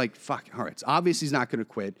somebody who you're like, fuck, all right, it's obvious he's not going to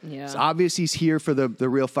quit. Yeah. It's obvious he's here for the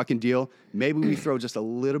real fucking deal. Maybe we throw just a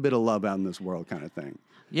little bit of love out in this world kind of thing.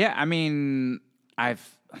 Yeah, I mean, I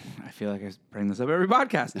feel like I bring this up every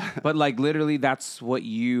podcast, but like literally that's what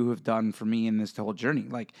you have done for me in this whole journey.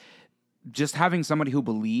 Like, just having somebody who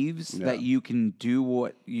believes that you can do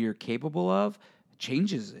what you're capable of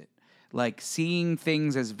changes it. Like, seeing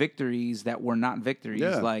things as victories that were not victories,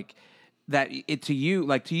 like that to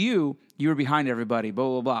you, you were behind everybody, blah,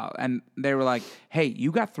 blah, blah. And they were like, hey,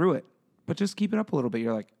 you got through it, but just keep it up a little bit.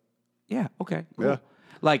 You're like, yeah, okay, cool. Yeah.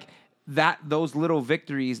 Like, those little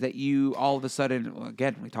victories that you all of a sudden,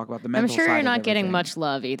 again, we talk about the mental side. I'm sure you're not of getting much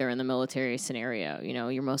love either in the military scenario. You know,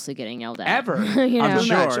 you're mostly getting yelled at. Ever. You know? I'm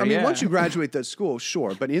sure. I mean, once you graduate that school,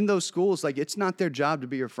 sure. But in those schools, like, it's not their job to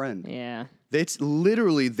be your friend. Yeah. It's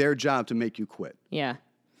literally their job to make you quit. Yeah.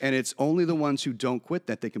 And it's only the ones who don't quit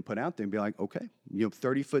that they can put out there and be like, okay,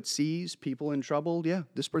 30-foot seas, people in trouble. Yeah,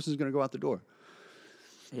 this person's going to go out the door.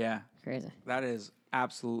 Yeah. Crazy. That is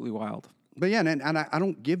absolutely wild. But yeah, and I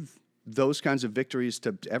don't give those kinds of victories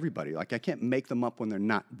to everybody. Like, I can't make them up when they're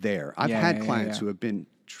not there. I've had clients who have been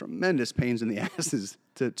tremendous pains in the asses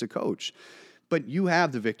to coach. But you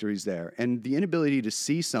have the victories there. And the inability to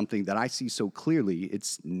see something that I see so clearly,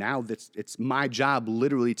 it's my job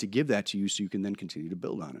literally to give that to you so you can then continue to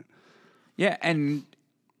build on it. Yeah, and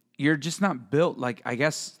you're just not built, like, I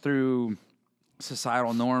guess through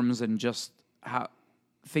societal norms and just how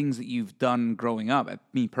things that you've done growing up.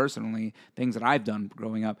 Me personally, things that I've done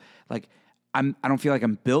growing up, like, I don't feel like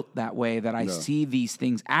I'm built that way that I see these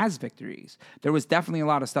things as victories. There was definitely a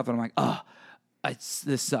lot of stuff that I'm like,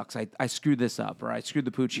 this sucks. I screwed this up, or I screwed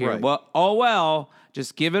the pooch here. Right. Well,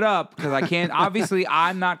 just give it up, because I can't. Obviously,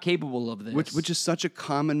 I'm not capable of this. Which is such a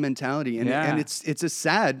common mentality, and it's a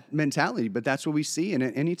sad mentality, but that's what we see. And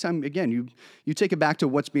anytime, again, you take it back to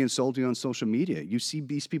what's being sold to you on social media, you see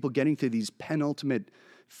these people getting to these penultimate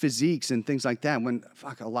physiques and things like that, when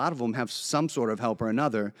a lot of them have some sort of help or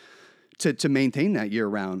another to maintain that year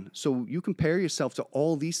round. So you compare yourself to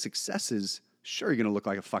all these successes. Sure, you're going to look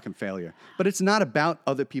like a fucking failure. But it's not about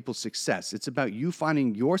other people's success. It's about you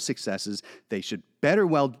finding your successes. They should better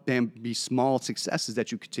well be small successes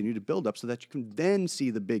that you continue to build up so that you can then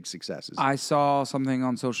see the big successes. I saw something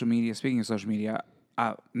on social media. Speaking of social media,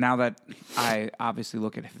 now that I obviously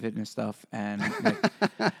look at fitness stuff, and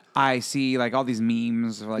like, I see like all these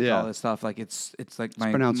memes, like all this stuff. Like it's like my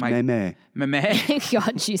pronounced meme. Meme.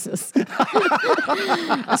 God, Jesus.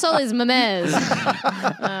 I saw these memes.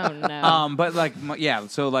 Oh, no. But like,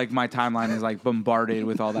 so like my timeline is like bombarded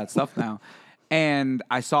with all that stuff now. And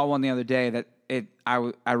I saw one the other day that I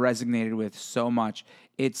resonated with so much.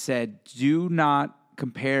 It said, do not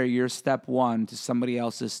compare your step 1 to somebody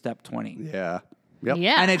else's step 20. Yeah. Yep.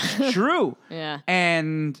 Yeah. And it's true. Yeah.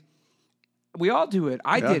 And we all do it.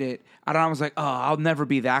 I did it. And I was like, oh, I'll never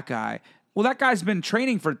be that guy. Well, that guy's been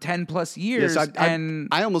training for 10 plus years. Yes, and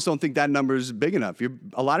I almost don't think that number is big enough.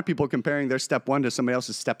 A lot of people are comparing their step 1 to somebody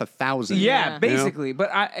else's step 1,000. Yeah, basically. You know?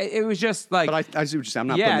 But it was just like. But I see what you're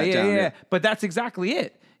saying. I'm not putting that down. Yeah. But that's exactly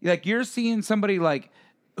it. Like, you're seeing somebody like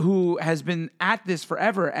who has been at this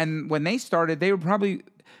forever. And when they started, they were probably.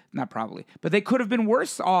 Not probably, but they could have been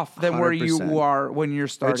worse off than 100%. Where you are when you're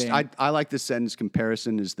starting. I like the sentence,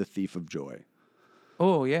 comparison is the thief of joy.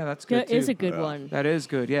 Oh, yeah, that's good, too. That is a good one. That is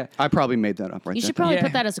good, yeah. I probably made that up right there. You should probably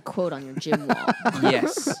put that as a quote on your gym wall.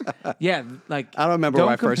 Yes. Yeah, like, I don't remember when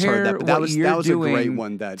I first heard that, but that was a great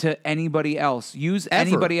one. That to anybody else. Use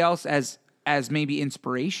anybody else as maybe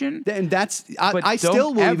inspiration. And that's, I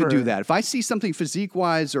still will even do that. If I see something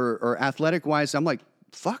physique-wise or athletic-wise, I'm like,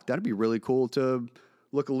 fuck, that'd be really cool to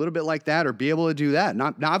look a little bit like that or be able to do that.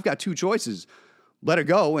 Now I've got 2 choices. Let it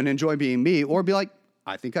go and enjoy being me, or be like,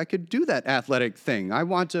 I think I could do that athletic thing. I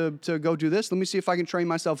want to go do this. Let me see if I can train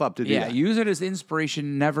myself up to do that. Yeah, use it as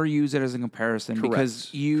inspiration. Never use it as a comparison. Correct.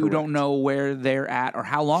 Because you don't know where they're at or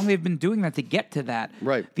how long they've been doing that to get to that.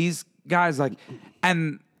 Right. These guys, like,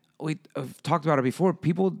 and we've talked about it before,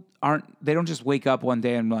 people they don't just wake up one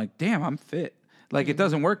day and be like, damn, I'm fit. Like, it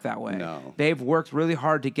doesn't work that way. No. They've worked really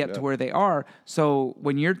hard to get to where they are. So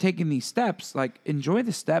when you're taking these steps, like, enjoy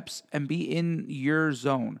the steps and be in your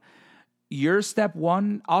zone. your step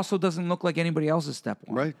 1 also doesn't look like anybody else's step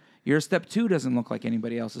 1. Right. Your step 2 doesn't look like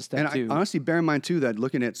anybody else's step And 2. honestly, bear in mind too that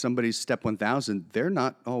looking at somebody's step 1000, they're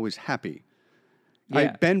not always happy.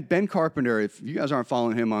 Yeah. Ben Carpenter, if you guys aren't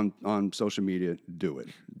following him on social media, do it.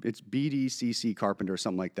 It's BDCC Carpenter or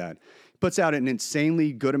something like that. Puts out an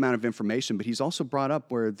insanely good amount of information, but he's also brought up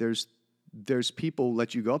where there's people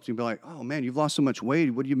let you go up to and be like, oh man, you've lost so much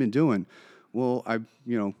weight. What have you been doing? Well, I've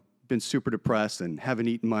been super depressed and haven't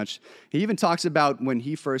eaten much. He even talks about when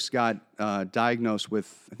he first got diagnosed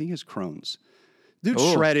with, I think his Crohn's. Dude,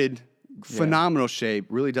 shredded, phenomenal shape,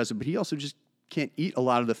 really does it, but he also just can't eat a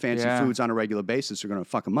lot of the fancy foods on a regular basis. They're going to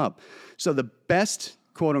fuck him up. So the best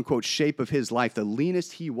quote unquote shape of his life, the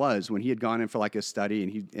leanest he was when he had gone in for like a study, and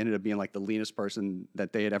he ended up being like the leanest person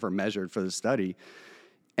that they had ever measured for the study.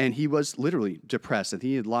 And he was literally depressed. I think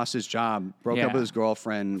he had lost his job, broke up with his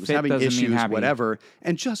girlfriend, was having issues, whatever,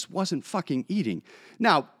 and just wasn't fucking eating.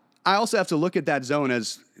 Now, I also have to look at that zone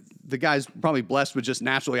as the guy's probably blessed with just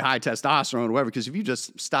naturally high testosterone or whatever, because if you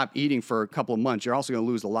just stop eating for a couple of months, you're also going to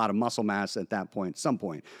lose a lot of muscle mass at that point, some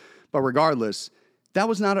point. But regardless, that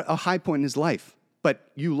was not a high point in his life.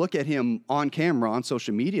 But you look at him on camera, on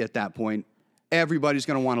social media at that point, everybody's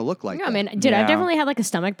going to want to look like that. I mean, I've definitely had like a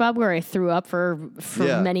stomach bug where I threw up for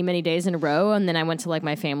many, many days in a row. And then I went to like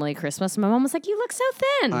my family Christmas and my mom was like, you look so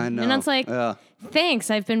thin. I know. And I was like, thanks.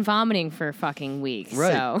 I've been vomiting for a fucking week.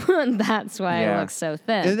 Right. So that's why I look so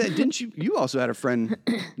thin. And then, didn't you also had a friend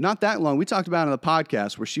not that long, we talked about it on the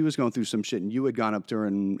podcast where she was going through some shit and you had gone up to her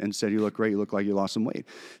and said, you look great. You look like you lost some weight.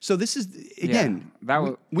 So this is, again,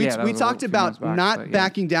 we talked about not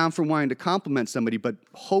backing down from wanting to compliment somebody, but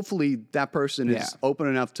hopefully that person is open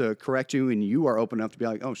enough to correct you and you are open enough to be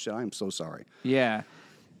like, oh shit, I'm so sorry. Yeah.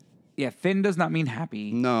 Yeah, thin does not mean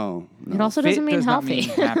happy. No. It also doesn't mean healthy.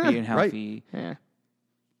 Not mean happy and healthy. Right. Yeah.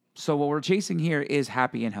 So what we're chasing here is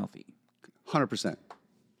happy and healthy. 100%.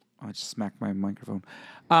 Oh, I just smacked my microphone.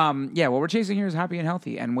 What we're chasing here is happy and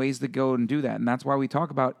healthy and ways to go and do that. And that's why we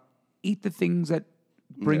talk about eat the things that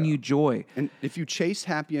bring you joy. And if you chase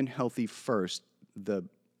happy and healthy first, the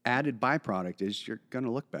added byproduct is you're going to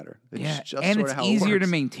look better. It's just and it's easier to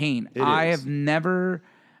maintain.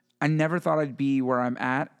 I never thought I'd be where I'm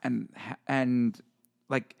at, and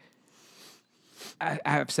like I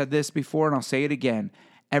have said this before, and I'll say it again.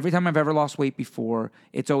 Every time I've ever lost weight before,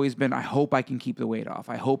 it's always been, I hope I can keep the weight off.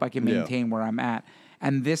 I hope I can maintain where I'm at.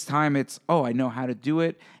 And this time it's, I know how to do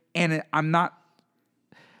it, and I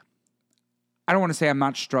don't want to say I'm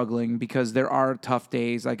not struggling because there are tough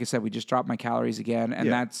days. Like I said, we just dropped my calories again,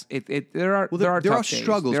 and that's it. There are tough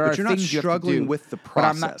struggles, days. but you're not struggling with the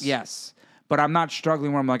process. But I'm not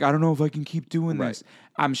struggling where I'm like, I don't know if I can keep doing this.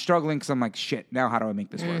 I'm struggling because I'm like, shit. Now how do I make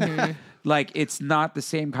this work? Like it's not the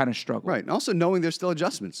same kind of struggle, right? And also knowing there's still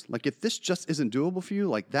adjustments. Like if this just isn't doable for you,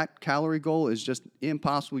 like that calorie goal is just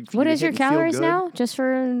impossible. What is your calories now? Just for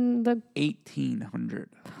the 1,800.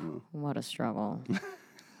 What a struggle.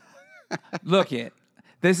 Look it.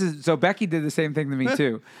 This is so Becky did the same thing to me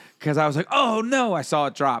too, because I was like, oh no, I saw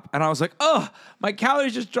it drop, and I was like, oh, my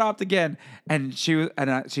calories just dropped again, and she was,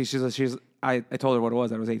 and I told her what it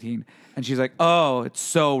was. I was 18, and she's like, oh, it's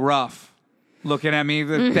so rough, looking at me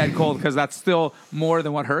dead cold because that's still more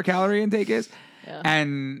than what her calorie intake is,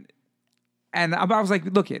 and I was like,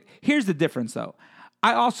 look it. Here's the difference though.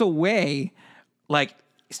 I also weigh like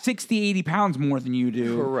 60, 80 pounds more than you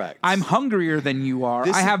do. Correct. I'm hungrier than you are.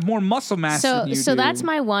 I have more muscle mass than you do. So that's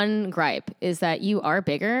my one gripe is that you are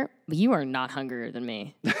bigger, but you are not hungrier than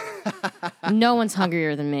me. No one's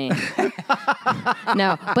hungrier than me.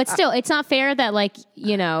 No, but still, it's not fair that like,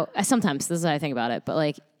 sometimes this is how I think about it, but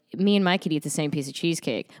like me and Mike could eat the same piece of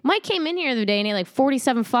cheesecake. Mike came in here the other day and ate like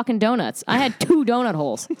 47 fucking donuts. I had 2 donut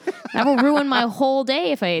holes. That will ruin my whole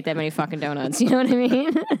day if I ate that many fucking donuts. You know what I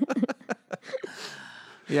mean?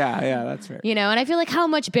 Yeah, that's fair. And I feel like how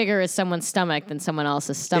much bigger is someone's stomach than someone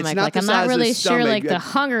else's stomach? Like I'm not really sure like the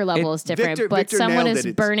hunger level is different, but someone is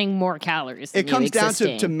burning more calories than it comes down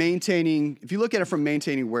existing. to maintaining, if you look at it from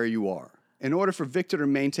maintaining where you are, in order for Victor to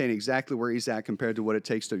maintain exactly where he's at compared to what it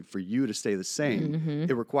takes for you to stay the same,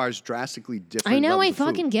 it requires drastically different I know, levels I of food.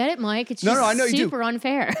 fucking get it, Mike. It's just I know super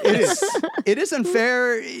unfair. It is. It is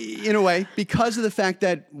unfair in a way because of the fact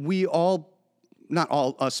that we all, not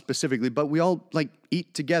all us specifically, but we all like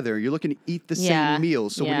eat together. You're looking to eat the same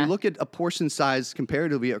meals. So when you look at a portion size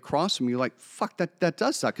comparatively across from you, you're like, fuck, that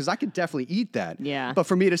does suck because I could definitely eat that. Yeah. But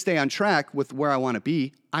for me to stay on track with where I want to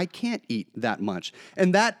be, I can't eat that much.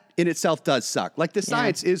 And that in itself does suck. Like the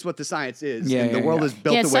science is what the science is. And the world is built the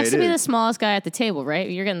way it is. It sucks to be the smallest guy at the table, right?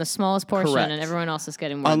 You're getting the smallest portion and everyone else is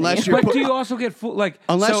getting more unless But do you also get full,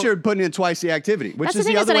 unless you're putting in twice the activity, which That's is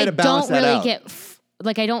the other way to balance that out.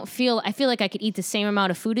 like I feel like I could eat the same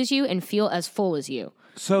amount of food as you and feel as full as you.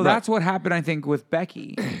 So that's what happened, I think, with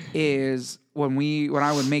Becky is when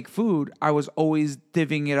I would make food, I was always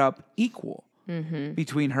divvying it up equal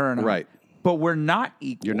between her and I. Right. But we're not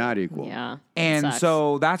equal. You're not equal. Yeah. And sucks.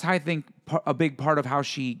 so that's, I think, a big part of how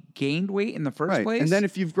she gained weight in the first Right. place. And then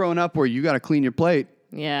if you've grown up where you got to clean your plate,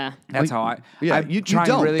 Yeah. that's how I. yeah, I'm you trying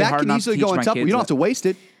don't. really That hard can not to easily teach go in my Tupperware. kids You don't have that. to waste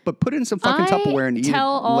it, but put it in some fucking Tupperware and eat it tell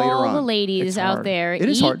all later on. the ladies It's out hard. there, It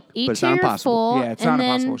is eat, hard, eat but it's till not you're impossible. full, Yeah, it's and not then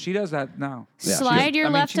impossible. She does that now. Yeah, slide your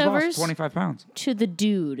She's lost leftovers 25 pounds. to the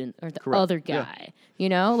dude or the Correct. other Yeah. guy. You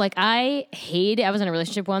know, like I was in a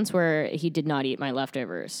relationship once where he did not eat my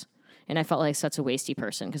leftovers. And I felt like such a wasty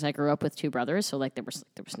person because I grew up with two brothers, so like there was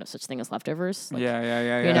no such thing as leftovers. Like, Yeah.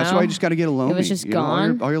 you know? That's why you just got to get a loamy. It was just You know,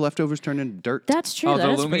 gone. all your leftovers turn into dirt. That's true. Oh, That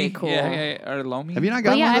the is Lumi? pretty cool. Yeah. Or Lomi? Have you not But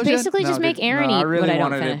gotten yeah, one I of those yet? basically just make Aaron no, I eat really what I don't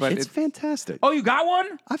wanted it, finish. but It's fantastic. Oh, you got one?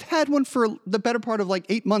 I've had one for the better part of like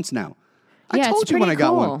 8 months now. I yeah, told it's you when I pretty got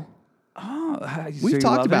cool. one. Oh, so We've you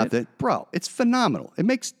talked love about it? that. Bro, it's phenomenal. It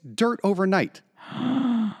makes dirt overnight.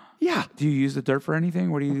 Yeah. Do you use the dirt for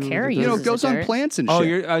anything? What do you do? Carrie with the You know, dirt? it goes the on dirt. plants and Oh,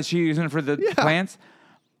 shit. you're she using it for the plants?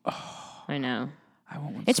 I know. I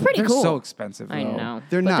want one It's so- pretty they're cool. so expensive. Though. I know.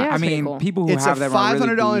 They're But not. They are I pretty mean, cool. people who It's have a them are really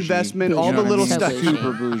 $500 bougie. investment, all You the know what I little mean? stuff.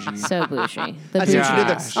 Super bougie. So bougie. The I see what you did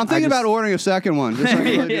there. Gosh, I'm thinking I about just- ordering a second one, just so I can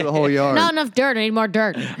really do the whole yard. Not enough dirt. I need more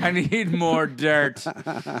dirt. I need more dirt.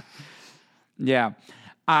 Yeah.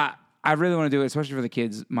 I really want to do it, especially for the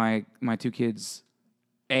kids. My two kids,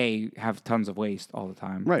 have tons of waste all the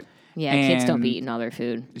time. Right. Yeah, kids don't And- be eating all their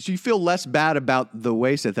food. So you feel less bad about the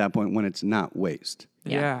waste at that point when it's not waste.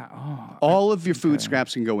 Yeah. Oh, All of your food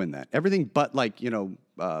scraps can go in that. Everything but like,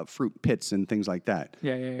 fruit pits and things like that.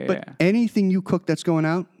 yeah. But anything you cook that's going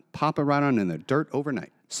out, pop it right on in the dirt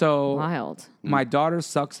overnight. So Wild. my daughter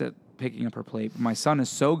sucks at picking up her plate. My son is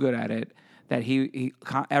so good at it that he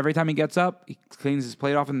every time he gets up, he cleans his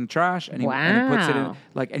plate off in the trash and he puts it in Wow.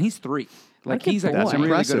 and he's 3. Like Look at he's like boy. That's really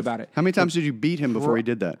impressive. good about it. How many times did you beat him before he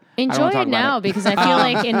did that? Enjoy talk it about now it. because I feel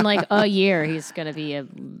like in like a year he's gonna be a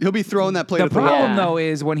He'll be throwing that plate The at the wall. problem Yeah. though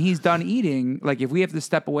is when he's done eating, like if we have to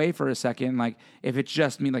step away for a second, like if it's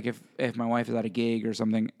just me, like if my wife is at a gig or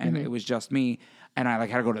something and it was just me and I like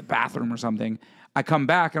had to go to the bathroom or something, I come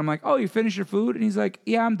back and I'm like, oh, you finished your food? And he's like,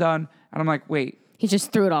 yeah, I'm done. And I'm like, wait, he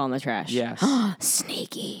just threw it all in the trash. yes.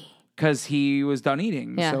 Sneaky. Because he was done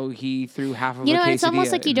eating. Yeah. So he threw half of You a know, it's almost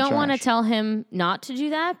quesadilla like you in the don't want to trash. tell him not to do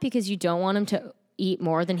that because you don't want him to eat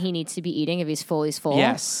more than he needs to be eating. If he's full, he's full.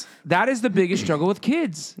 Yes. That is the biggest struggle with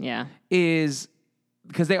kids Yeah. is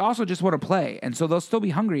because they also just want to play. And so they'll still be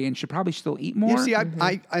hungry and should probably still eat more. You see,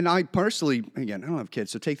 I personally, again, I don't have kids,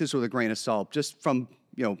 so take this with a grain of salt. Just from,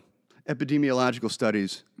 epidemiological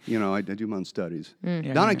studies, I do my own studies.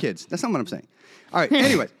 Not on kids. That's not what I'm saying. All right,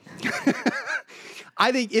 anyway.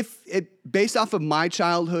 I think based off of my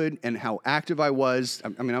childhood and how active I was, I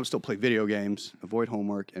would still play video games, avoid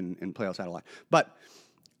homework, and play outside a lot. But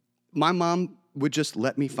my mom would just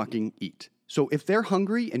let me fucking eat. So if they're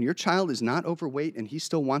hungry and your child is not overweight and he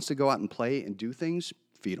still wants to go out and play and do things,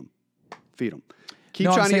 feed him. Feed him. Keep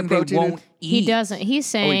No, I'm trying to saying get they protein. won't He eat. doesn't. He's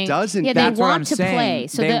saying. doesn't? Yeah, That's they what want I'm to saying. play.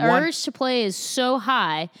 So They the want- urge to play is so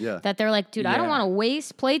high Yeah. that they're like, dude, I don't Yeah. want to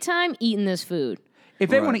waste playtime eating this food. If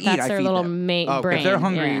they want to eat, That's I their feed little them. brain. If they're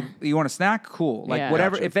hungry, Yeah. you want a snack? Cool. Like Yeah.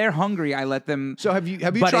 whatever. Gotcha. If they're hungry, I let them. So have you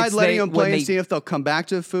But tried it's letting they- them when play and they- see if they'll come back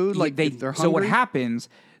to the food? Like if they're hungry. So what happens?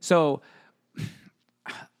 So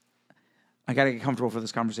I got to get comfortable for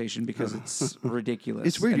this conversation because it's ridiculous.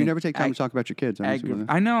 It's weird. And You it never take time to talk about your kids.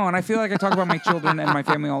 I know, and I feel like I talk about my children and my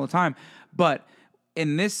family all the time. But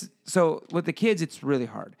in this, so with the kids, it's really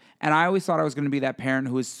hard. And I always thought I was going to be that parent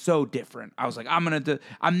who is so different. I was like, I'm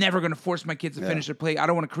never going to force my kids to finish their plate. I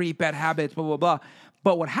don't want to create bad habits, blah, blah, blah.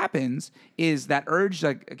 But what happens is that urge,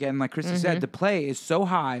 like Christy said, to play is so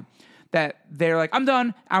high that they're like, I'm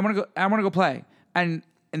done. I want to go play. And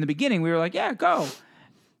in the beginning, we were like, yeah, go.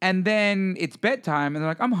 And then it's bedtime, and they're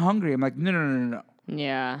like, I'm hungry. I'm like, no.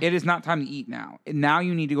 Yeah. It is not time to eat now. Now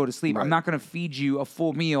you need to go to sleep. I'm not going to feed you a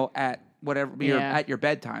full meal at whatever at your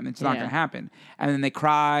bedtime. It's not going to happen. And then they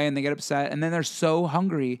cry and they get upset, and then they're so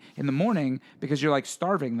hungry in the morning because you're like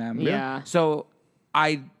starving them. Yeah. So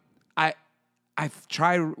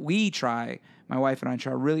we try, my wife and I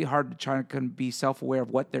try really hard to try to be self-aware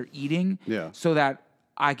of what they're eating. Yeah. So that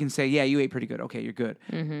I can say, yeah, you ate pretty good. Okay, you're good.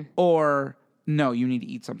 Mm-hmm. Or no, you need to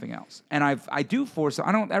eat something else. And I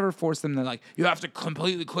don't ever force them to like, you have to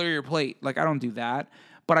completely clear your plate. Like, I don't do that.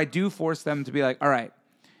 But I do force them to be like, all right,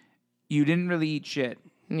 you didn't really eat shit.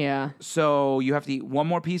 Yeah. So you have to eat one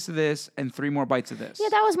more piece of this and 3 more bites of this. Yeah,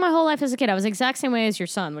 that was my whole life as a kid. I was the exact same way as your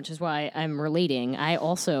son, which is why I'm relating. I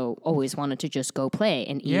also always wanted to just go play,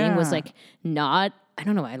 and eating was Yeah. like not. I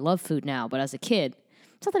don't know. I love food now, but as a kid,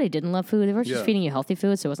 it's not that I didn't love food. They were just feeding you healthy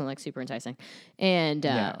food, so it wasn't like super enticing. And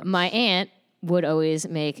my aunt would always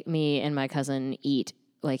make me and my cousin eat.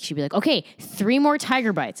 Like, she'd be like, okay, 3 more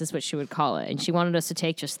tiger bites is what she would call it. And she wanted us to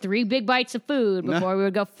take just 3 big bites of food before we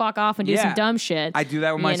would go fuck off and do some dumb shit. I do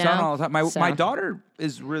that with my son all the time. My So- daughter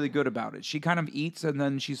is really good about it. She kind of eats and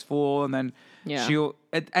then she's full and then Yeah.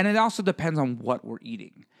 and it also depends on what we're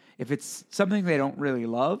eating. If it's something they don't really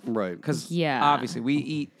love, Right. Because Yeah. obviously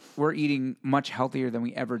we're eating much healthier than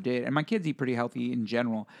we ever did, and my kids eat pretty healthy in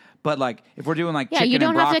general. But like if we're doing like Yeah, chicken you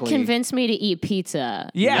don't and have broccoli, to convince me to eat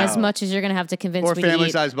pizza Yeah. as much as you're going to have to convince Or me to eat.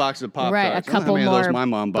 family-sized boxes of Pop-Tarts. Right, a I don't know couple how many of those more my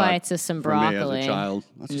mom bought bites of some for me broccoli. as a child.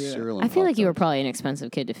 That's just cereal and I feel like you were Pop-Tarts. probably an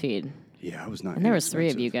expensive kid to feed. Yeah, I was not. And there was 3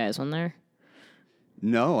 of you guys, wasn't there?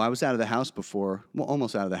 No, I was out of the house before. Well,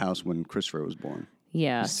 almost out of the house when Christopher was born.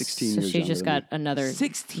 Yeah. 16 so years she younger just than got another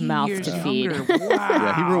 16 mouth years to feed. younger. Wow.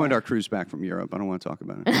 Yeah, he ruined our cruise back from Europe. I don't want to talk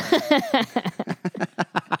about it.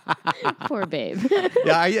 Poor babe.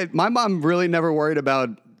 Yeah, my mom really never worried about,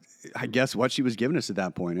 I guess, what she was giving us at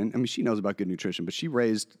that point. And I mean, she knows about good nutrition, but she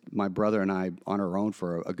raised my brother and I on her own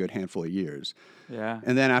for a good handful of years. Yeah.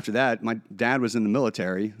 And then after that, my dad was in the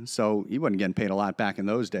military, so he wasn't getting paid a lot back in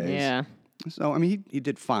those days. Yeah. So, I mean, he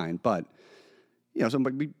did fine, but, you know, so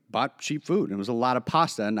we bought cheap food, and it was a lot of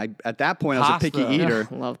pasta. And at that point, I was a picky Pasta. eater.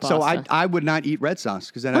 Ugh, love So pasta. I would not eat red sauce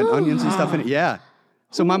because it had onions and stuff in it. Yeah.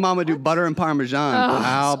 So my mom would do butter and Parmesan.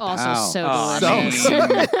 Pow, it's also pow. so Oh, delicious. I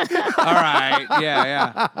mean, all right.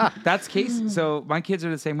 Yeah. That's case. So my kids are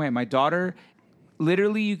the same way. My daughter,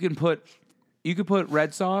 literally, you could put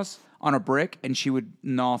red sauce on a brick and she would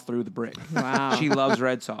gnaw through the brick. Wow. She loves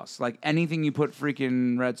red sauce. Like anything you put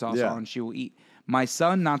freaking red sauce Yeah. on, she will eat. My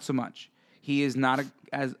son, not so much. He is not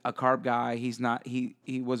as a carb guy. He's not. He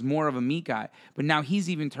was more of a meat guy. But now he's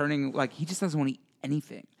even turning like he just doesn't want to eat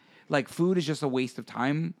anything. Like food is just a waste of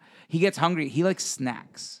time. He gets hungry. He likes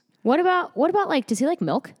snacks. What about like, does he like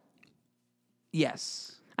milk?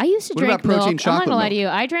 Yes. I used to What drink about protein milk. I'm not chocolate gonna lie to milk? you.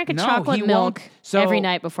 I drank a No, chocolate he milk won't. So- every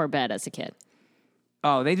night before bed as a kid.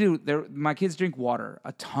 Oh, they do. My kids drink water,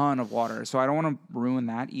 a ton of water. So I don't want to ruin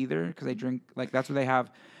that either because they drink like that's what they have.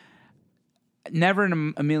 Never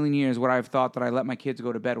in a million years would I have thought that I let my kids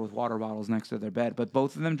go to bed with water bottles next to their bed. But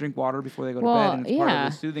both of them drink water before they go to Well, bed, and it's part yeah.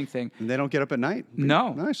 of the soothing thing. And they don't get up at night?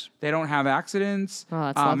 No, Nice. They don't have accidents. Oh,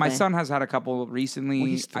 that's my lovely. son has had a couple recently. Well,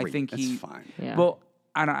 he's I 3. think That's he. fine. Yeah. Well,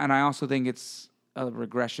 and I also think it's a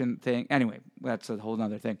regression thing. Anyway, that's a whole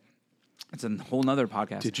nother thing. It's a whole nother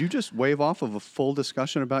podcast. Did you just wave off of a full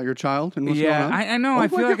discussion about your child and what's Yeah, going on? I know. Oh I my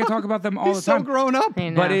feel like I God. talk about them all He's the time. so grown up. I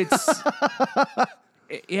know. But it's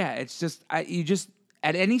yeah, it's just you just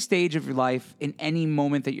at any stage of your life, in any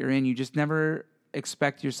moment that you're in, you just never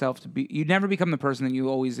expect yourself to be. You never become the person that you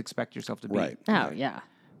always expect yourself to be. Right. Oh yeah.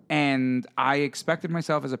 And I expected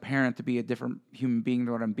myself as a parent to be a different human being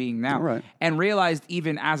than what I'm being now. Right. And realized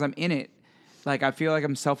even as I'm in it, like I feel like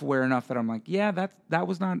I'm self-aware enough that I'm like, yeah, that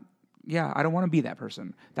was not. Yeah, I don't want to be that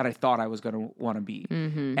person that I thought I was going to want to be.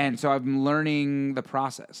 And so I'm learning the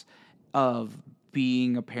process of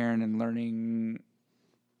being a parent and learning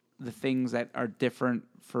the things that are different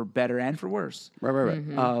for better and for worse. Right.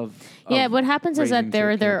 Yeah, of what happens is raising that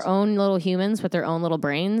they're their kids. own little humans with their own little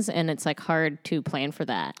brains, and it's like hard to plan for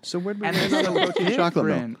that. So where did we And land it's on so the protein chocolate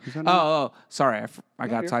milk? different. Is that not- Oh, sorry, I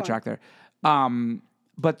got you're sidetracked there.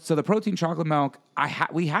 But so the protein chocolate milk,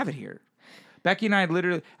 we have it here. Becky and I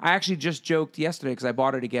I actually just joked yesterday because I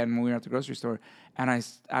bought it again when we were at the grocery store, and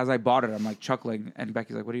as I bought it, I'm like chuckling, and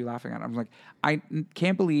Becky's like, "What are you laughing at?" I'm like, I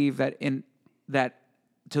can't believe that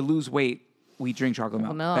to lose weight we drink chocolate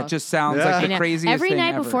milk. milk. That just sounds Yeah. like I the know. craziest Every thing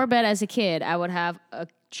night ever. before bed as a kid, I would have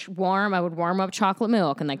I would warm up chocolate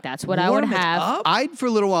milk, and like that's what I would Warm it have. up? I'd for a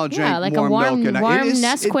little while drank Yeah, like warm a warm, milk. And warm it is,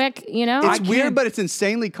 Nesquik, you know? It's I weird, can't- but it's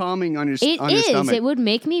insanely calming on your It on your is. stomach. It would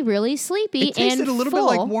make me really sleepy It tasted and a little full.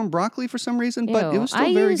 bit like warm broccoli for some reason, but Ew. it was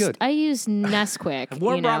still very good. I used Nesquik,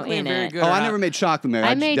 Warm you know, broccoli in and very it. good. Oh, I never made chocolate milk.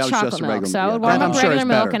 I made that was chocolate just a milk, regular so I would yeah, warm that up I'm sure is regular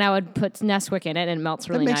milk, better. and I would put Nesquik in it, and it melts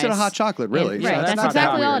really makes nice. it a hot chocolate, really. And- Yeah, right, that's that's not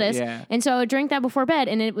exactly that all it weird. is. Yeah. And so I would drink that before bed,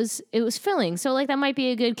 and it was filling. So like that might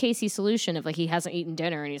be a good Casey solution if like he hasn't eaten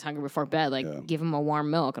dinner and he's hungry before bed. Like give him a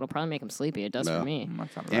warm milk; it'll probably make him sleepy. It does for me.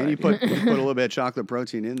 That's not And right. you put a little bit of chocolate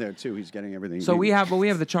protein in there too. He's getting everything. So he we needs.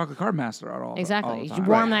 have the chocolate carb master all Exactly. all the You time.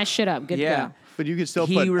 warm that shit up. Good to Yeah. go. But you could still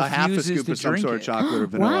He put a half a refuses scoop to of some drink sort of it. chocolate or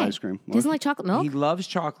vanilla Why? ice cream. What? Doesn't like chocolate milk? He loves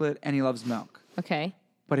chocolate and he loves milk. Okay.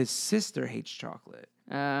 But his sister hates chocolate.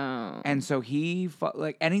 Oh. And so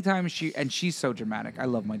like anytime she's so dramatic. I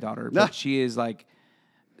love my daughter, but she is like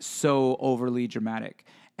so overly dramatic.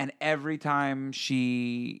 And every time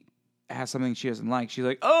she has something she doesn't like, she's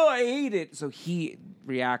like, "Oh, I hate it." So he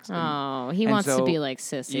reacts. He wants to be like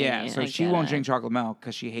sissy. Yeah, so she won't drink chocolate milk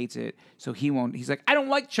because she hates it. So he won't. He's like, "I don't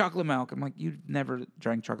like chocolate milk." I'm like, "You never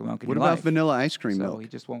drank chocolate milk in What your about life." vanilla ice cream So milk? he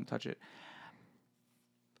just won't touch it.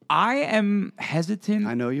 I am hesitant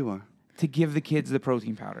I know you are. to give the kids the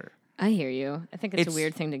protein powder. I hear you. I think it's a It's-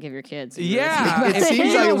 weird thing to give your kids. Yeah. It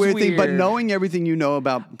seems like a feels weird thing, but weird. knowing everything you know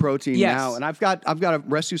about protein Yes. now, and I've got a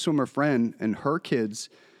rescue swimmer friend and her kids.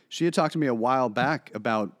 She had talked to me a while back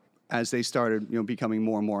about as they started, becoming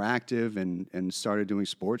more and more active and started doing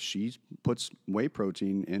sports. She puts whey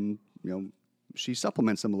protein in, she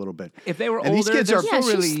supplements them a little bit. If they were And older, these kids they're are still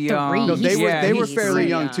really she's young. 3. No, they were he's fairly so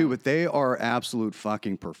young young. too, but they are absolute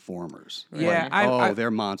fucking performers. Yeah, Like,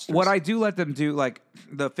 they're monsters. What I do let them do, like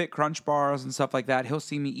the Fit Crunch bars and stuff like that, he'll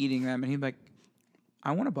see me eating them, and he's like,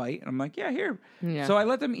 "I want a bite," and I'm like, "Yeah, here." Yeah. So I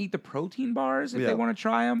let them eat the protein bars if Yeah. they want to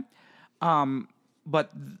try them.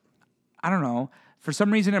 But I don't know. For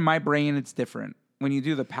some reason, in my brain, it's different. When you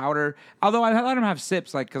do the powder, although I let him have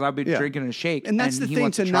sips, like because I've been Yeah. drinking a shake, And that's the he thing,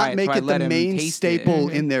 wants to try not make so I it let the him main taste it. staple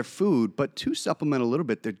in their food, but to supplement a little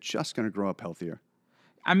bit, they're just going to grow up healthier.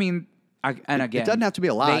 I mean, again, doesn't have to be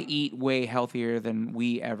a lot. They eat way healthier than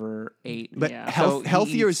we ever ate. But Yeah. So he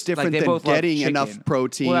healthier eats- is different like, they than both love getting chicken. enough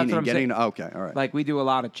protein Well, that's what and I'm getting. saying. Okay, all right. Like we do a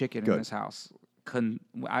lot of chicken in Good. this house.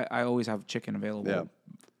 I always have chicken available. Yeah.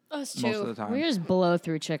 Us Most of the time. We just blow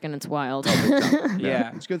through chicken. It's wild.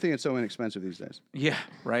 Yeah. It's a good thing it's so inexpensive these days. Yeah,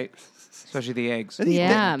 right. Especially the eggs.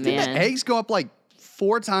 Yeah, Didn't the man. eggs go up like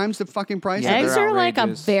 4 times the fucking price? Yeah, Eggs they're are like a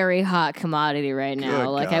outrageous. very hot commodity right now. Good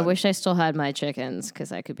Like I God. wish I still had my chickens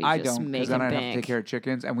because I could be I just don't, because making then I'd have to bank. take care of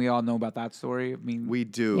chickens, and we all know about that story. I mean, We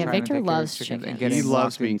do. Yeah, trying to Victor take care of loves chickens and chickens. getting He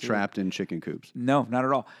loves locked being into- trapped in chicken coops. No, not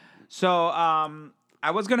at all. So I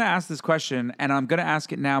was going to ask this question, and I'm going to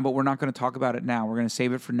ask it now, but we're not going to talk about it now. We're going to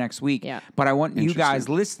save it for next week. Yeah. But I want you guys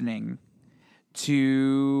Interesting. listening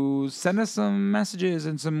to send us some messages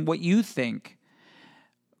and some what you think.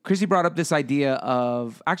 Chrissy brought up this idea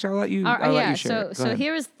of. Actually, I'll let you. I'll let you share. it. Go so ahead.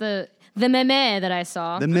 here's the meme that I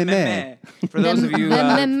saw. The meme. Meh. For those of you the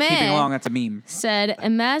keeping meh. along, that's a meme. Said,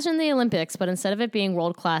 imagine the Olympics, but instead of it being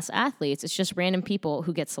world-class athletes, it's just random people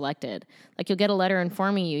who get selected. Like you'll get a letter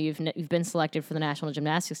informing you you've been selected for the national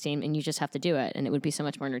gymnastics team, and you just have to do it, and it would be so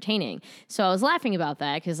much more entertaining. So I was laughing about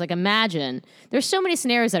that because, like, imagine there's so many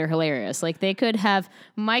scenarios that are hilarious. Like they could have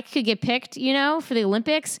Mike could get picked, for the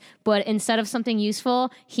Olympics, but instead of something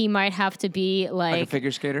useful, he might have to be Like a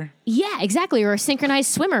figure skater. yeah, exactly. Or a synchronized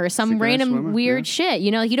swimmer or some Synchronized random swimmer, weird shit.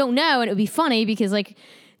 You don't know. And it would be funny because, like,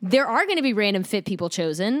 there are going to be random fit people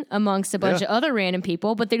chosen amongst a bunch Yeah. of other random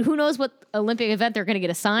people, but then who knows what Olympic event they're going to get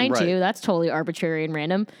assigned Right. to. That's totally arbitrary and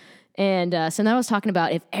random. And so now I was talking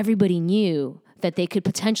about if everybody knew that they could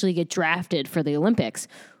potentially get drafted for the Olympics,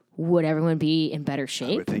 would everyone be in better I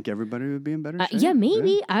shape? would think everybody would be in better shape. Yeah,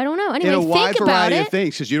 maybe. I don't know. Anyway, In a wide think about variety it. of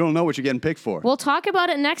things because you don't know what you're getting picked for. We'll talk about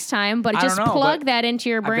it next time, but I just don't know, plug but that into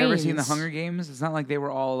your I've brain. never seen the Hunger Games. It's not like they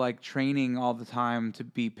were all like training all the time to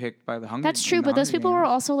be picked by the Hunger. That's true, in the but those Hunger people were Games.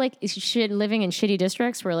 also like living in shitty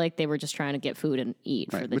districts where like they were just trying to get food and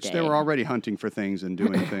eat for Right, the which day. they were already hunting for things and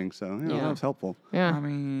doing things. So, Yeah. that was helpful. Yeah, I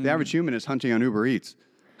mean, The average human is hunting on Uber Eats.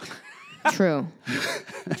 true,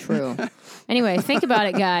 true. Anyway, think about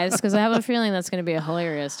it, guys, because I have a feeling that's going to be a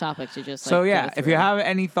hilarious topic to just. so like, yeah, go if through. you have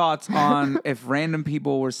any thoughts on if random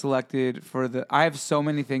people were selected for I have so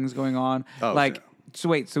many things going on. Oh, like, yeah. so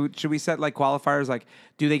wait, so should we set like qualifiers? Like,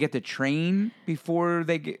 do they get to train before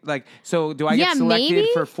they get like? So do I Yeah, get selected maybe.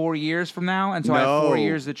 for 4 years from now? And so I have 4 No.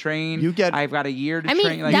 years to train. You get- I've got a year to I mean,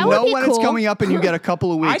 train. Like, that You would know be when it's cool. coming up and you get a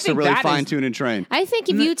couple of I weeks to think really that is- fine tune and train. I think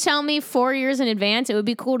if you tell me 4 years in advance, it would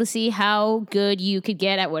be cool to see how good you could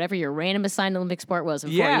get at whatever your random assigned Olympic sport was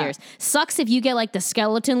in 4 Yeah. years. Sucks if you get like the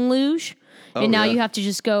skeleton luge. And now yeah. you have to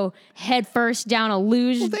just go head first down a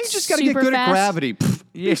luge. They just got to get super good at fast. gravity. Pfft,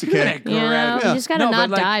 yeah, piece of cake. You know, correct. you just got to No, but, not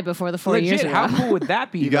like, die before the 4 Legit, years are how up. cool would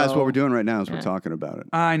that be? You guys, though? what we're doing right now is we're talking about it.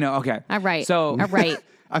 I know. Okay. All right. So all right.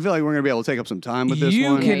 I feel like we're going to be able to take up some time with this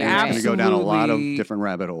You one. can It's going to go down a lot of absolutely- different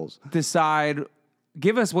rabbit holes. decide.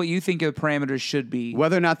 Give us what you think the parameters should be.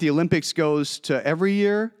 Whether or not the Olympics goes to every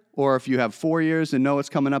year, or if you have 4 years and know it's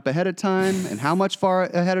coming up ahead of time, and how much far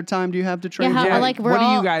ahead of time do you have to train? how- for? Yeah, like, we're what do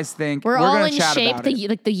all- you guys think? We're all gonna in chat shape about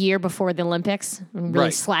it. the year before the Olympics. And really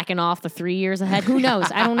Right. slacking off the 3 years ahead. Who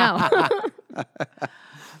knows? I don't know.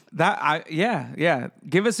 Yeah.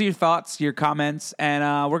 Give us your thoughts, your comments,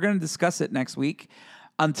 and we're going to discuss it next week.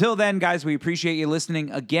 Until then, guys, we appreciate you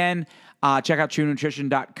listening again. Check out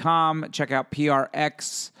TrueNutrition.com. Check out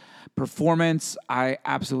PRX Performance. I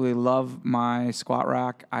absolutely love my squat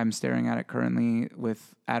rack. I'm staring at it currently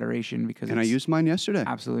with adoration because And I used mine yesterday.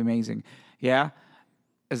 absolutely amazing. Yeah?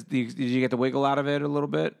 Did you get the wiggle out of it a little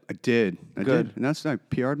bit? I did. Good. And that's I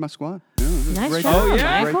PR'd my squat. Yeah, it was a Nice great job, day. Oh,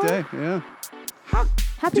 yeah? Great Michael. day. Yeah.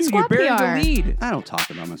 Happy Dude, squat you're buried PR. the lead. I don't talk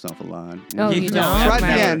about myself a lot. Oh, You you don't. don't? Right at the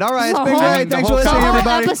Never. end. All right. It's The been whole- great. Thanks for the The listening, whole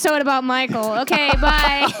everybody. episode about Michael. Okay,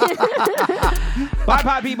 bye.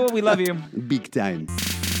 Bye, people. We love you. Big time.